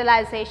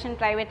 liberalization,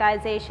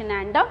 privatization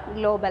and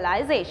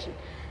globalization.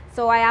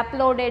 So I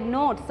uploaded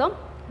notes.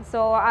 So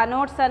ಆ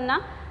ನೋಟ್ಸನ್ನು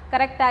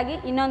ಕರೆಕ್ಟಾಗಿ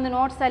ಇನ್ನೊಂದು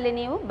ನೋಟ್ಸಲ್ಲಿ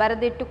ನೀವು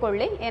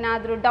ಬರೆದಿಟ್ಟುಕೊಳ್ಳಿ.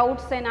 ಏನಾದರೂ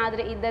ಡೌಟ್ಸ್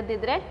ಏನಾದರೂ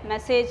ಇದ್ದದಿದ್ದರೆ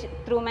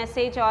ಥ್ರೂ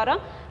ಮೆಸೇಜ್ ಆರ್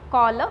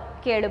ಕಾಲ್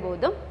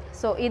ಕೇಳಬಹುದು.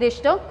 ಸೊ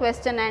ಇದಿಷ್ಟು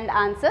question and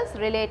answers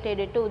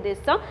related to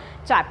this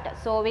chapter.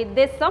 So with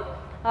this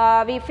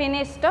we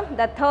finished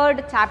the third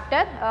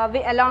chapter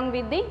along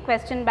with the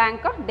question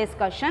bank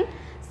discussion.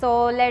 So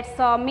let's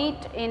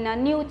meet in a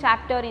new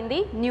chapter in the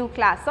new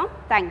class.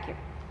 Thank you.